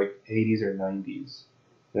say it was like 80s or 90s.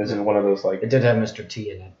 This is one of those It did have Mr.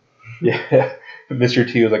 T in it. Yeah. Mr.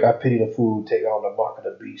 T was like, I pity the fool, take on the mark of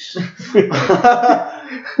the beast.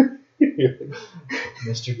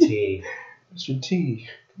 Mr. T. Mr. T.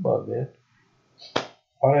 Come on, man.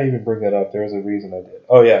 Why did I even bring that up? There was a reason I did.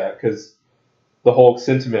 Oh, yeah, because the whole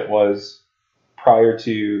sentiment was prior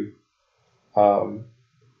to,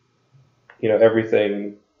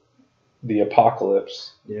 everything, the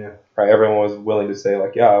apocalypse. Yeah. Right? Everyone was willing to say,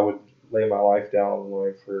 like, yeah, I would lay my life down on the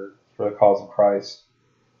line for the cause of Christ.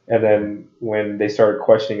 And then when they started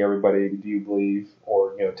questioning everybody, do you believe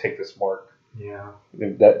or, take this mark? Yeah.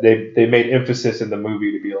 That they made emphasis in the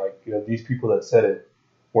movie to be like, these people that said it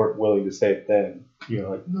weren't willing to say it then.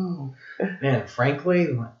 Like, no. Man,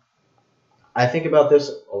 frankly, I think about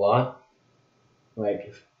this a lot.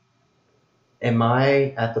 Like, am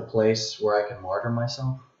I at the place where I can martyr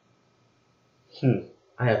myself?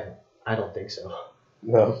 I don't think so.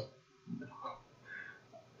 No.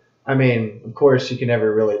 I mean, of course, you can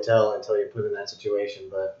never really tell until you're put in that situation,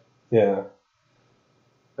 but... Yeah.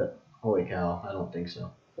 But, holy cow, I don't think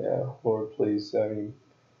so. Yeah, Lord, please. I mean,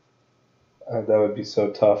 that would be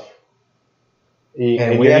so tough.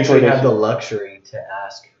 And we actually have the luxury to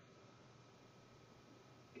ask,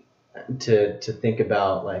 to think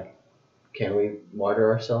about, like, can we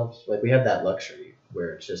martyr ourselves? Like, we have that luxury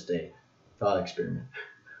where it's just a thought experiment.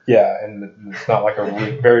 Yeah, and it's not like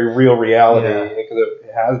a very real reality, because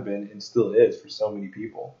it has been and still is for so many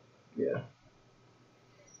people. Yeah.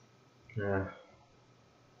 Yeah.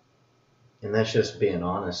 And that's just being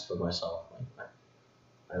honest with myself. Like,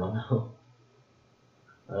 I don't know.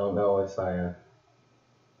 I don't know if I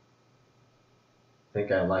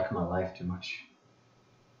think I like my life too much.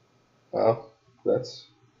 Well, it's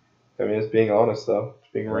being honest, though.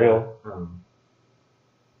 It's being real.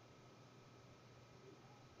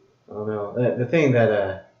 I don't know. The thing that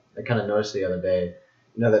I kind of noticed the other day,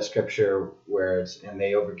 that scripture where it's, and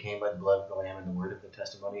they overcame by the blood of the Lamb and the word of the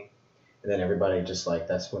testimony. And then everybody just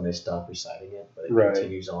that's when they stop reciting it, but it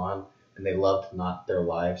continues on. And they loved not their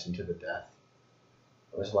lives into the death.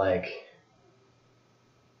 It was like,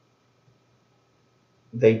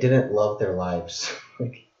 they didn't love their lives.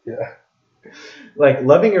 Yeah. Like,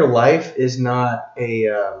 loving your life is not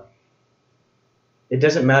it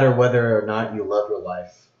doesn't matter whether or not you love your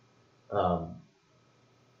life. I'm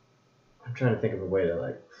trying to think of a way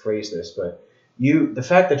to phrase this, but the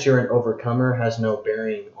fact that you're an overcomer has no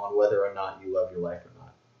bearing on whether or not you love your life or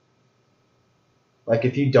not. Like,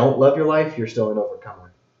 if you don't love your life, you're still an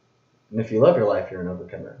overcomer. And if you love your life, you're an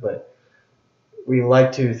overcomer. But we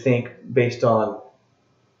like to think based on,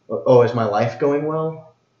 is my life going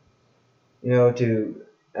well? to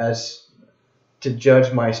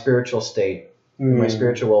judge my spiritual state, my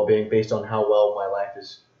spiritual well-being based on how well my life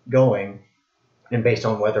is going, and based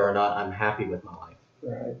on whether or not I'm happy with my life.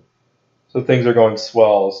 Right. So things are going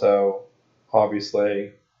swell. So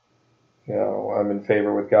obviously, I'm in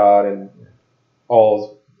favor with God, and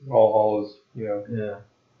all is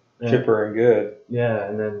chipper and good. Yeah,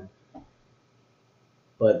 and then,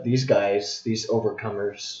 but these guys, these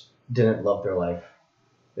overcomers, didn't love their life.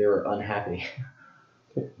 They were unhappy,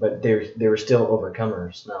 but they were still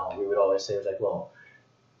overcomers. Now we would always say, like, well,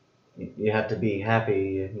 you have to be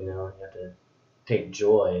happy. You have to take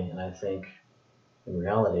joy. And I think, in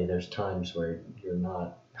reality, there's times where you're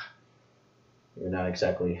not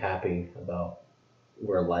exactly happy about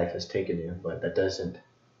where life has taken you, but that doesn't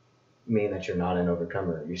mean that you're not an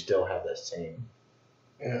overcomer. You still have that same.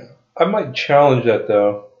 Yeah. I might challenge that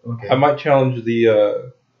though. Okay. I might challenge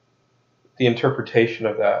the interpretation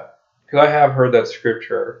of that, because I have heard that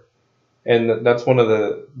scripture, and that's one of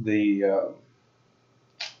the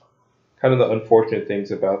kind of the unfortunate things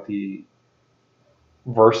about the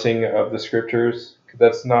versing of the scriptures.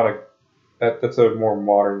 That's not that's a more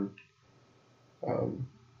modern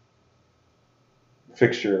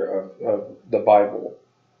fixture of the Bible.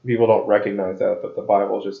 People don't recognize that, but the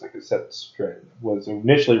Bible is just like a set string. It was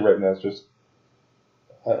initially written as just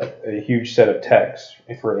a huge set of texts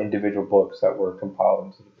for individual books that were compiled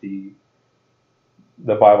into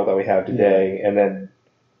the Bible that we have today, and then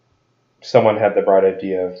someone had the bright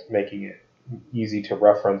idea of making it easy to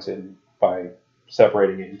reference it by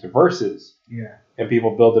separating it into verses. Yeah. And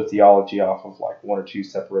people build their theology off of like one or two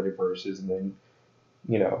separated verses, and then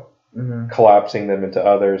collapsing them into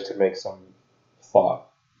others to make some thought.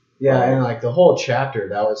 Yeah, and like the whole chapter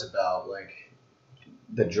that was about like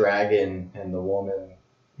the dragon and the woman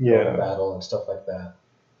battle and stuff like that.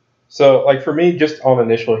 So like for me, just on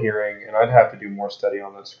initial hearing, and I'd have to do more study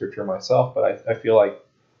on that scripture myself, but I feel like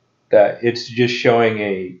that it's just showing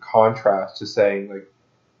a contrast to saying like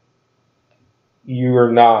you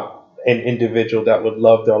are not an individual that would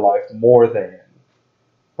love their life more than,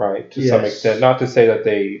 right, to some extent. Not to say that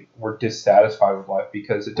they were dissatisfied with life,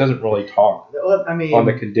 because it doesn't really talk on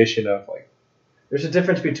the condition of like. There's a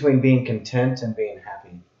difference between being content and being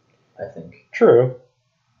happy, I think. True.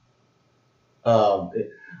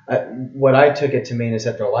 What I took it to mean is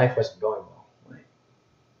that their life wasn't going well. Like,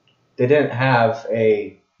 they didn't have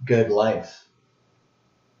a good life.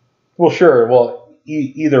 Well, sure. Well,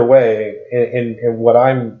 either way, and what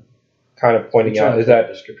I'm kind of pointing out is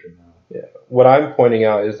that what I'm pointing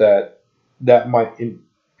out is that might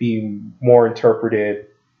be more interpreted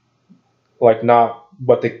like not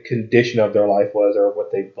what the condition of their life was or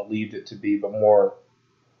what they believed it to be, but more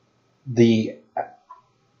the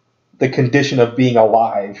condition of being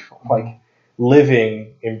alive, like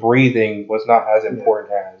living and breathing was not as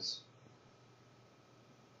important as.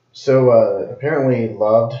 So apparently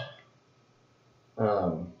loved,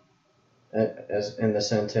 as in the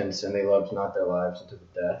sentence, and they loved not their lives unto the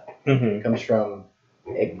death, comes from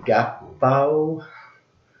agapo.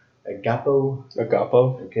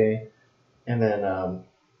 Okay. And then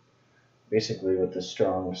basically what the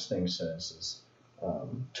Strong's thing says is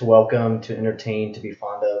to welcome, to entertain, to be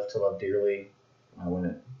fond of, to love dearly, when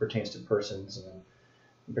it pertains to persons, and then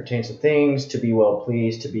it pertains to things, to be well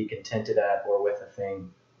pleased, to be contented at or with a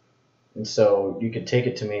thing. And so you could take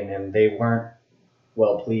it to mean then they weren't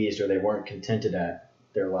well pleased or they weren't contented at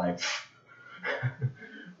their life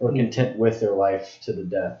or content with their life to the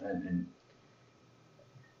death. And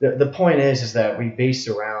the point is that we base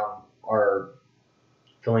around our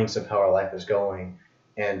feelings of how our life is going,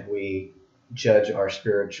 and we judge our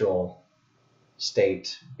spiritual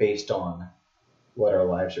state based on what our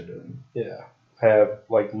lives are doing. Yeah. I have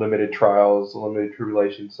like limited trials, limited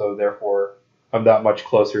tribulations, so therefore I'm that much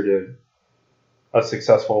closer to a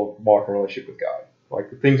successful walking relationship with God.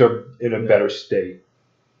 Like things are in a better state.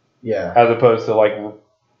 Yeah. As opposed to like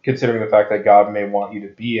considering the fact that God may want you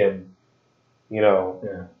to be in,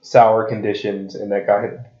 sour conditions, and that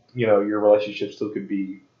God, your relationship still could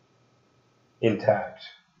be intact.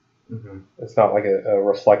 Mm-hmm. It's not like a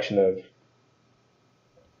reflection of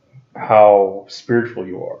how spiritual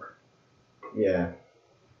you are. Yeah.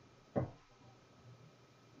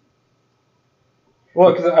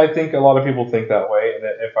 Well, because I think a lot of people think that way, and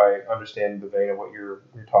if I understand the vein of what you're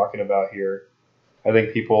talking about here, I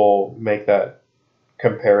think people make that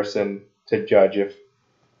comparison to judge if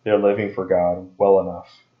they're living for God well enough.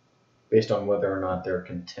 Based on whether or not they're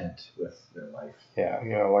content with their life. Yeah,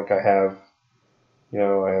 like I have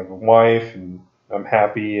a wife, and I'm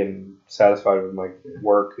happy and satisfied with my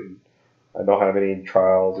work, and I don't have any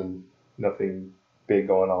trials and nothing big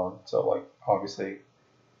going on. So like obviously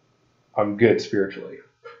I'm good spiritually.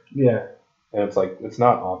 Yeah. And it's like, it's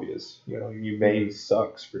not obvious. You know, you may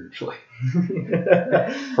suck spiritually,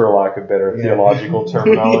 for lack of better theological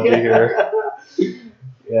terminology here.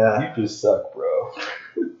 Yeah. You just suck, bro.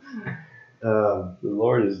 The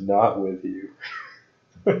Lord is not with you.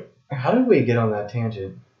 How did we get on that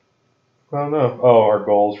tangent? I don't know. Oh, our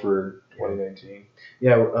goals for 2019.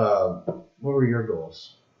 Yeah. What were your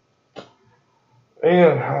goals?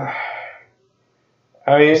 Yeah.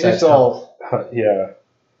 I mean, it's Besides all, yeah.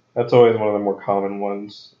 That's always one of the more common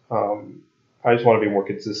ones. I just want to be more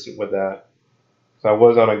consistent with that. So I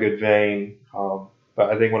was on a good vein. But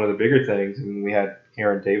I think one of the bigger things, and we had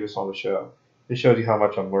Aaron Davis on the show, it shows you how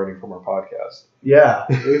much I'm learning from our podcast. Yeah,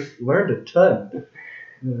 we've learned a ton.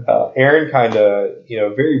 Aaron kind of,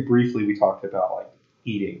 very briefly we talked about like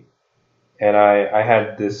eating. And I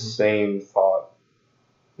had this same thought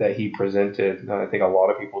that he presented, and I think a lot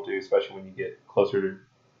of people do, especially when you get closer to,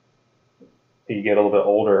 you get a little bit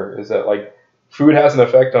older, is that like food has an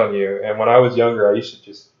effect on you. And when I was younger, I used to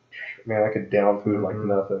just, I could down food like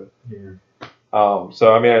nothing. Yeah.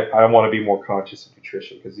 So I mean, I want to be more conscious of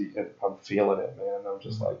nutrition because I'm feeling it, man. I'm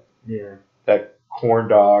just like, that corn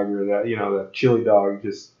dog or that, that chili dog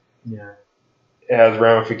just it has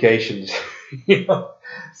ramifications.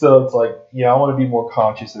 So it's like, I want to be more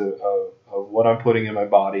conscious of what I'm putting in my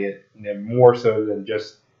body, and more so than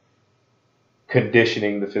just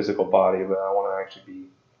conditioning the physical body, but I want to actually be,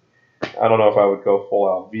 I don't know if I would go full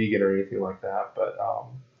out vegan or anything like that, but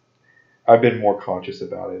I've been more conscious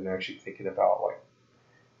about it and actually thinking about like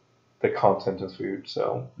the content of food.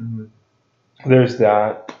 So there's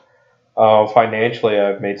that. Financially,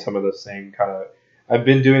 I've made some of the same kind of, I've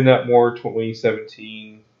been doing that more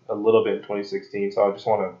 2017, a little bit in 2016. So I just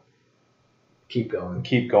want to keep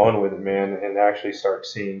going with it, man, and actually start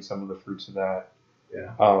seeing some of the fruits of that.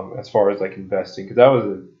 Yeah. As far as like investing, because that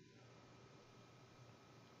was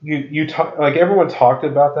you talk, like everyone talked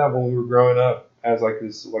about that when we were growing up as like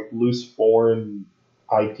this like loose foreign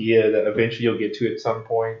idea that eventually you'll get to at some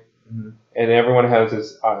point. And everyone has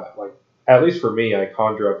this like, at least for me, I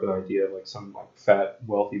conjure up an idea of like some like fat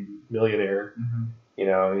wealthy millionaire,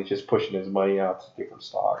 and he's just pushing his money out to different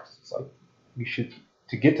stocks. It's like, you should,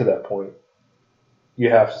 to get to that point, you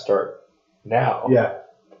have to start now. Yeah,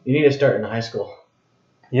 you need to start in high school.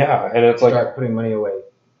 Yeah, and it's like, start putting money away.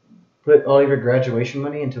 Put all of your graduation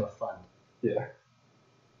money into a fund. Yeah.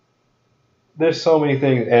 There's so many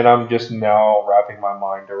things, and I'm just now wrapping my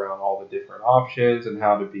mind around all the different options and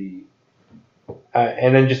how to be,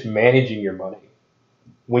 and then just managing your money.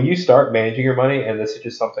 When you start managing your money, and this is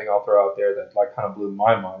just something I'll throw out there that like kind of blew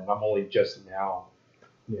my mind, and I'm only just now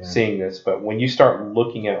seeing this, but when you start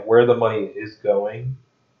looking at where the money is going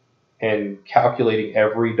and calculating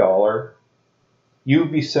every dollar,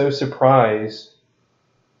 you'd be so surprised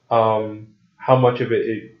how much of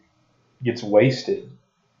it gets wasted,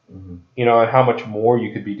 and how much more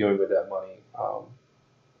you could be doing with that money.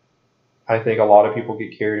 I think a lot of people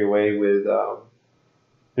get carried away with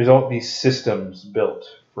there's all these systems built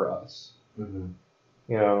for us.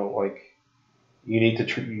 Like you need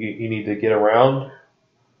to get around.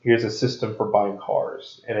 Here's a system for buying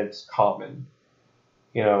cars, and it's common.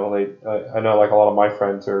 I know like a lot of my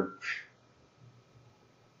friends are,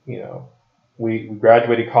 we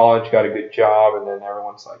graduated college, got a good job, and then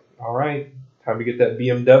everyone's like, all right, time to get that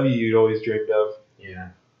BMW you'd always dreamed of. Yeah.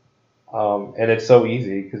 And it's so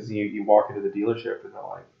easy because you walk into the dealership and they're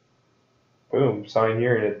like, boom, sign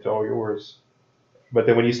here and it's all yours. But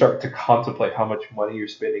then when you start to contemplate how much money you're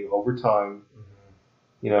spending over time,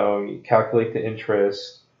 you calculate the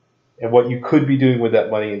interest and what you could be doing with that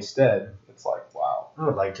money instead, it's like, wow. I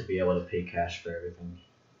would like to be able to pay cash for everything.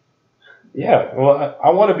 Yeah, well, I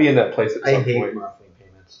want to be in that place at some point. I hate monthly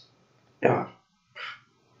payments. Yeah.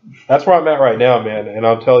 That's where I'm at right now, man. And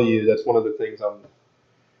I'll tell you, that's one of the things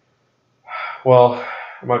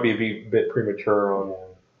it might be a bit premature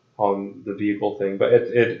on the vehicle thing, but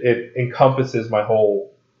it encompasses my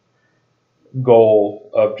whole goal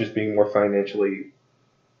of just being more financially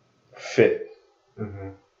fit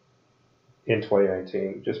in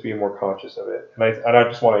 2019, just being more conscious of it. And I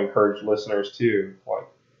just want to encourage listeners too, like,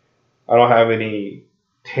 I don't have any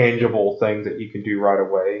tangible things that you can do right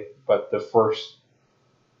away, but the first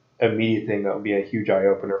immediate thing that would be a huge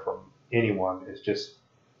eye-opener from anyone is just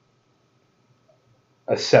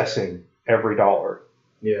assessing every dollar.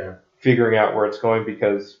 Yeah. Figuring out where it's going,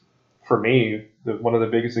 because for me, one of the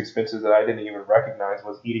biggest expenses that I didn't even recognize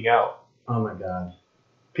was eating out. Oh my God.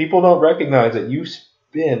 People don't recognize that you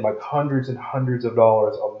spend like hundreds and hundreds of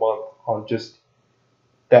dollars a month on just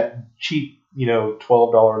that cheap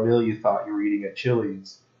 $12 meal you thought you were eating at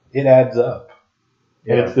Chili's, it adds up.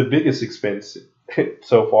 And Yeah. it's the biggest expense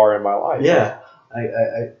so far in my life. Yeah.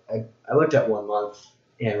 I looked at 1 month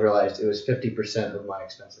and realized it was 50% of my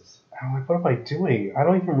expenses. I'm like, what am I doing? I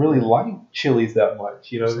don't even really like Chili's that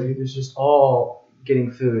much. You know what I mean? It was just all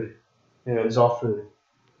getting food. Yeah. It was all food.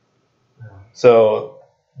 So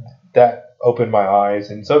that opened my eyes.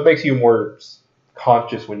 And so it makes you more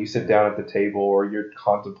conscious when you sit down at the table or you're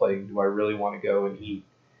contemplating, do I really want to go and eat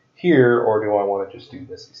here or do I want to just do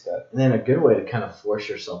this instead? And then a good way to kind of force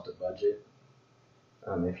yourself to budget,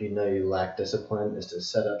 if you know you lack discipline, is to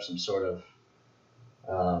set up some sort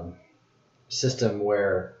of system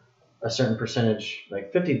where a certain percentage,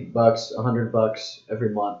 like $50, $100 every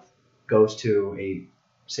month, goes to a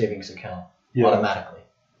savings account automatically,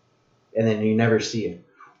 and then you never see it,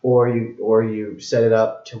 or you set it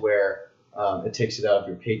up to where it takes it out of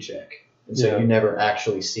your paycheck, and so you never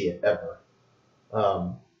actually see it ever.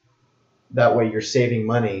 That way, you're saving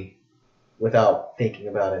money without thinking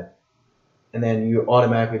about it, and then you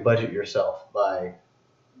automatically budget yourself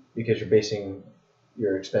because you're basing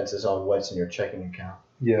your expenses on what's in your checking account.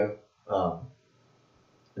 Yeah.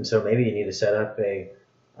 And so maybe you need to set up maybe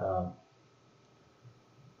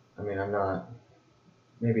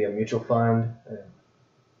a mutual fund,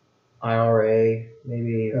 IRA,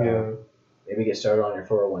 maybe get started on your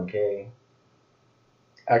 401k.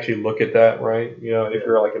 Actually look at that, right? If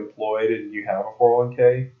you're like employed and you have a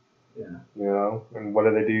 401k, and what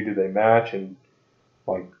do they do? Do they match? And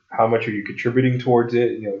like, how much are you contributing towards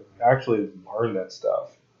it? Actually learn that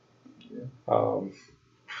stuff. Yeah.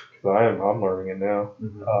 Because I'm learning it now.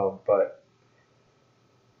 Mm-hmm. But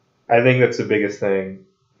I think that's the biggest thing,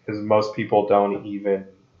 because most people don't even,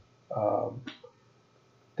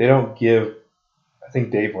 they don't give, I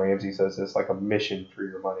think Dave Ramsey says this, like a mission for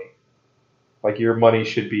your money. Like your money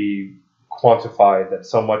should be quantified that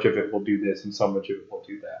so much of it will do this and so much of it will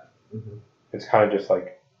do that. Mm-hmm. It's kind of just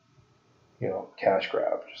like, cash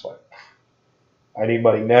grab. Just like, I need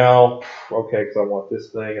money now. Okay, because I want this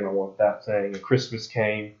thing and I want that thing. And Christmas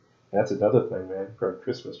came. That's another thing, man.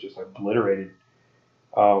 Christmas just obliterated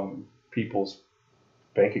people's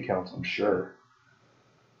bank accounts, I'm sure.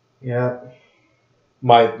 Yeah.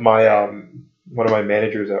 My one of my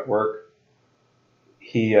managers at work,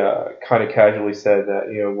 he kind of casually said that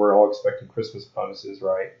we're all expecting Christmas bonuses,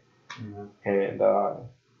 right? Mm-hmm. And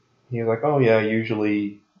he was like, oh yeah,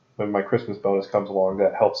 usually when my Christmas bonus comes along,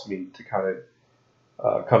 that helps me to kind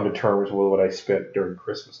of come to terms with what I spent during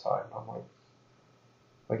Christmas time. I'm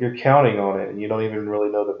like you're counting on it and you don't even really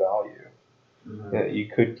know the value. Mm-hmm. Yeah, you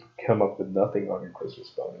could come up with nothing on your Christmas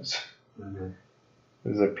bonus. Mm-hmm.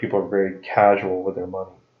 It's like people are very casual with their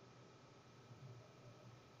money.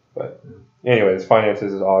 But anyways,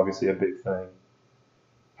 finances is obviously a big thing.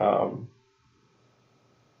 I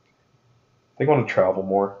think I want to travel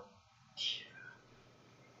more.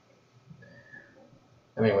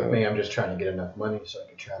 I mean, with me, I'm just trying to get enough money so I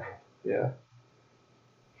can travel. Yeah.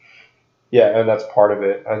 Yeah, and that's part of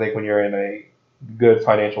it. I think when you're in a good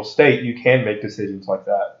financial state, you can make decisions like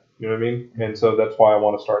that. You know what I mean? And so that's why I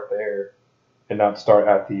want to start there and not start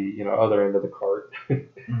at the other end of the cart.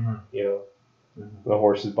 Mm-hmm. The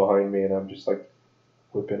horse is behind me and I'm just like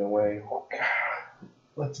whipping away. Oh God,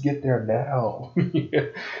 let's get there now. Yeah.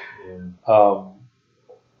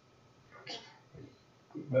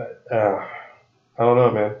 But I don't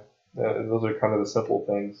know, man. Those are kind of the simple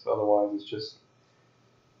things. Otherwise, it's just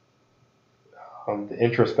the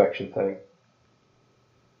introspection thing.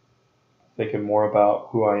 Thinking more about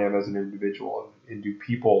who I am as an individual and do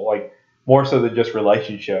people, like, more so than just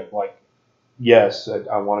relationship. Like, yes,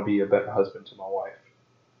 I want to be a better husband to my wife.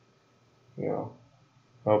 I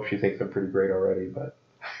hope she thinks I'm pretty great already, but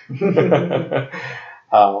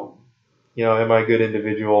am I a good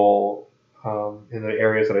individual in the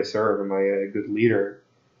areas that I serve? Am I a good leader?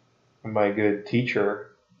 Am I a good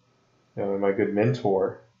teacher? Am I a good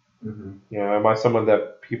mentor? Mm-hmm. Am I someone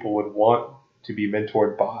that people would want to be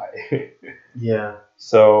mentored by? Yeah.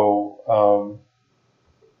 So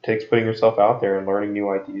it takes putting yourself out there and learning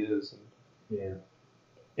new ideas and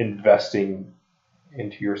investing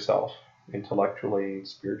into yourself intellectually and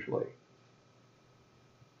spiritually.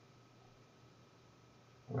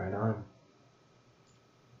 Right on.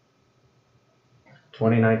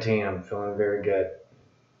 2019, I'm feeling very good.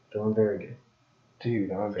 Feeling very good.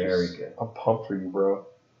 Dude, I'm very good. I'm pumped for you, bro.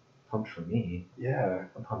 Pumped for me? Yeah.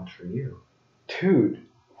 I'm pumped for you. Dude,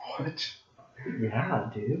 what? Yeah,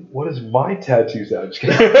 dude. What is my tattoo sound?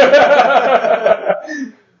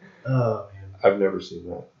 Oh, man. I've never seen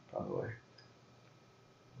that, by the way.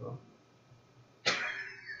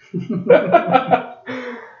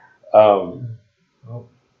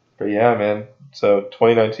 yeah, man. So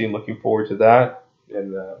 2019, looking forward to that,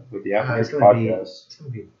 and with the After It's Church gonna be podcast. it's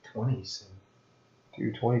gonna be 20 soon.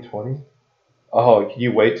 Dude, 2020. Oh, can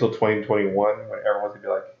you wait till 2021 when everyone's gonna be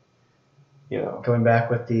like, you know, Going back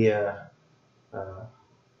with the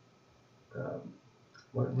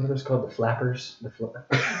what are those called? The flappers.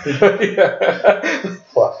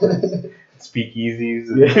 speakeasies.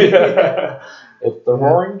 Yeah. It's the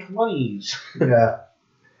Roaring 20s. Yeah.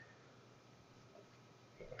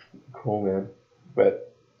 Cool, man.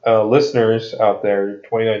 But listeners out there,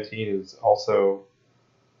 2019 is also,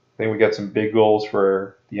 I think we got some big goals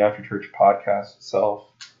for the After Church podcast itself.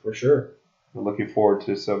 For sure. We're looking forward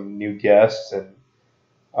to some new guests and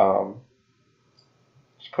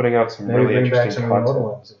just putting out some Maybe really bring back interesting some of the content.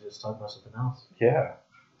 older ones and just talk about something else. Yeah.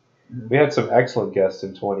 Yeah. We had some excellent guests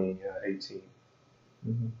in 2018.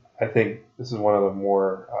 Mm-hmm. I think this is one of the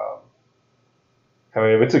more, I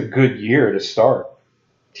mean, it's a good year to start.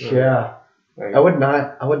 Yeah. Like, I would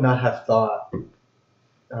not have thought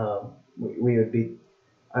we would be.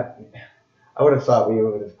 I would have thought we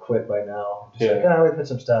would have quit by now. Just like, we put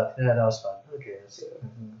some stuff. Yeah, that was fun. Who cares?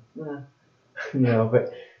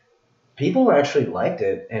 But people actually liked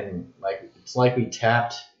it, and like it's like we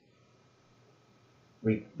tapped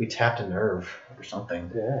a nerve or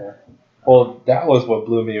something. Yeah. Well, that was what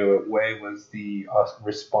blew me away was the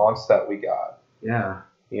response that we got. Yeah.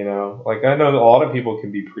 You know, like I know a lot of people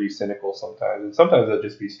can be pretty cynical sometimes, and sometimes they'll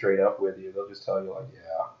just be straight up with you. They'll just tell you like,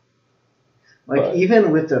 yeah. Like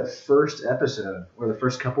even with the first episode or the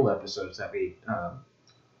first couple episodes that we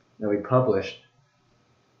published,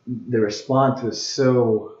 the response was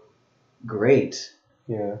so great.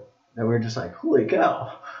 Yeah. That we were just like, holy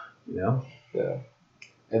cow, Yeah.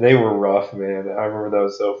 And they were rough, man. I remember that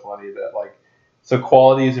was so funny that like, so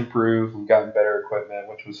quality has improved. We've gotten better equipment,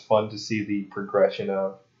 which was fun to see the progression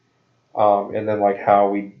of. And then like how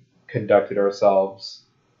we conducted ourselves.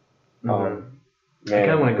 Mm-hmm. Man, I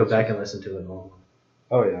kind of want to go back and listen to it all.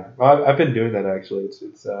 Oh yeah, I've been doing that actually.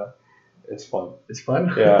 It's fun. It's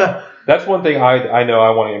fun. Yeah, that's one thing I know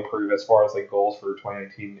I want to improve as far as like goals for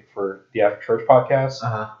 2019 for the After Church podcast.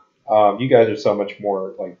 Uh-huh. You guys are so much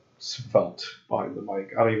more like svelte behind the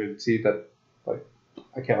mic. I don't even see that. Like,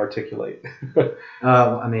 I can't articulate.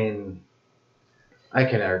 I mean, I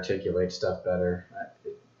can articulate stuff better.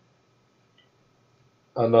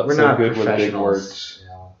 I'm not We're so not good with big professionals, words. you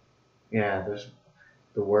know. Yeah, there's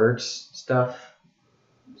the words stuff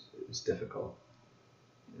is difficult.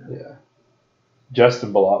 Yeah.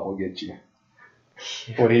 Justin Balot will get you.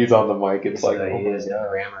 When he's on the mic, it's like, he oh is my a God.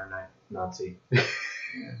 grammar Nazi.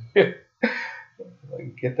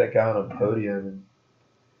 Like, get that guy on a podium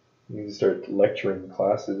and you can start lecturing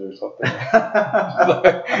classes or something.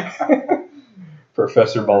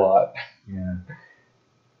 Professor Balot. Yeah.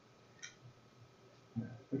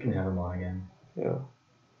 We can have him on again. Yeah.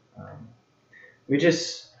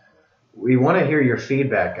 We want to hear your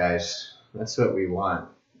feedback, guys. That's what we want.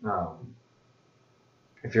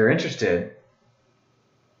 If you're interested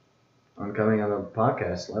on coming on the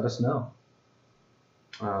podcast, let us know.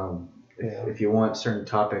 If you want certain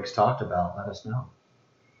topics talked about, let us know.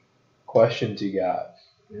 Questions you got?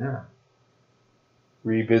 Yeah.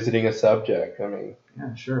 Revisiting a subject. I mean,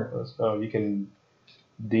 Yeah, sure. let us know. You can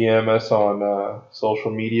DM us on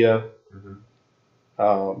social media.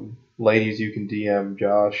 Mm-hmm. Ladies, you can DM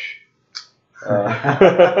Josh.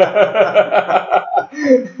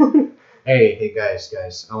 Hey,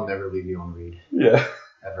 guys, I'll never leave you on read. Yeah.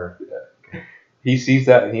 Ever. He sees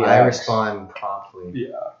that and he I acts. respond promptly.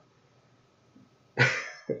 Yeah.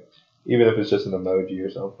 Even if it's just an emoji or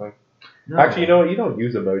something. No, Actually, you know what? You don't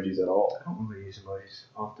use emojis at all. I don't really use emojis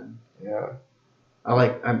often. Yeah.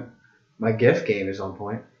 My GIF game is on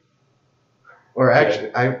point. Or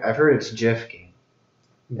actually, I've heard it's GIF game.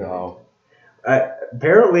 No.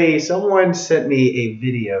 Apparently, someone sent me a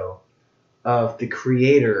video of the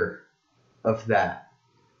creator of that,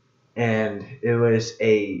 and it was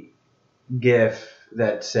a GIF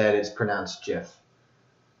that said it's pronounced GIF.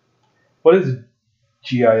 What does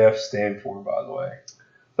GIF stand for, by the way?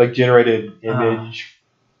 Like generated image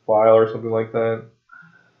file or something like that?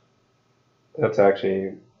 That's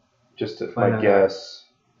actually just my guess.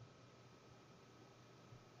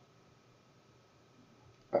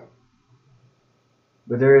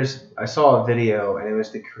 But I saw a video, and it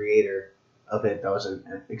was the creator of it that was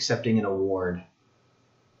accepting an award,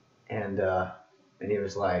 and he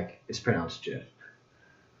was like, "It's pronounced GIF."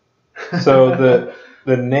 So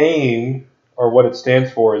the name or what it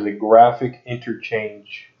stands for is a graphic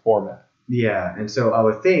interchange format. Yeah, and so I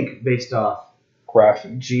would think based off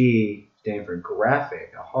Graphic. G stand for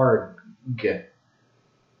graphic, a hard GIF.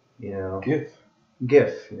 You know. GIF.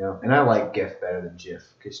 GIF, and I like GIF better than Jif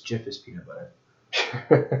because Jif is peanut butter.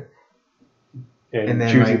 And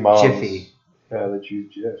then choosy like moms, Jiffy. Yeah, that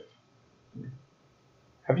choose Jif.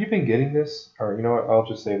 Have you been getting this? Or you know what? I'll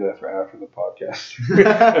just save that for after the podcast,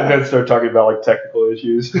 and then start talking about like technical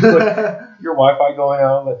issues. Like, your Wi-Fi going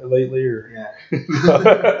out lately, or yeah.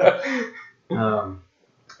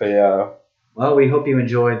 But yeah. Well, we hope you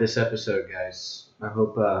enjoyed this episode, guys. I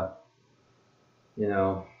hope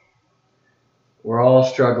we're all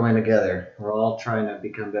struggling together. We're all trying to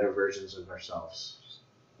become better versions of ourselves.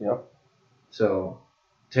 Yep. So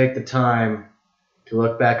take the time to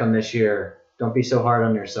look back on this year. Don't be so hard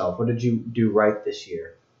on yourself. What did you do right this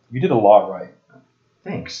year? You did a lot right.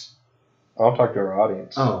 Thanks. I'll talk to our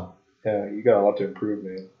audience. Oh. Yeah, you got a lot to improve,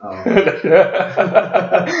 man. Oh.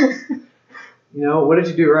 What did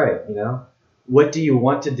you do right? What do you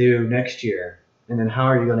want to do next year? And then how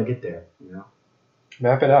are you going to get there?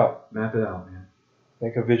 Map it out. Map it out, man.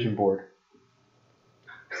 Make a vision board.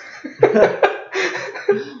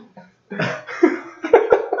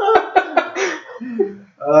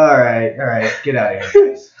 All right. Get out of here,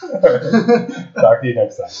 guys. Talk to you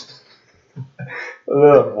next time.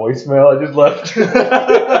 Voicemail I just left.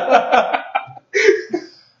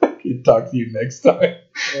 Can talk to you next time.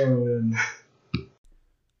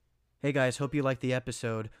 Hey guys, hope you liked the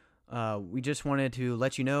episode. We just wanted to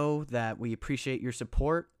let you know that we appreciate your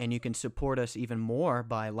support, and you can support us even more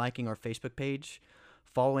by liking our Facebook page,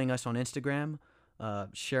 following us on Instagram,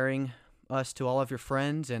 sharing us to all of your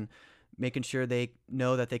friends, and making sure they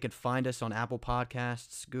know that they could find us on Apple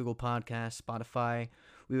Podcasts, Google Podcasts, Spotify.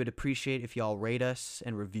 We would appreciate if y'all rate us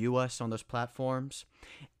and review us on those platforms.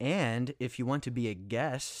 And if you want to be a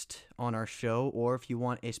guest on our show, or if you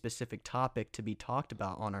want a specific topic to be talked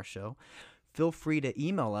about on our show, feel free to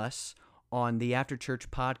email us on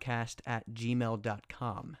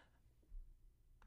theafterchurchpodcast@gmail.com.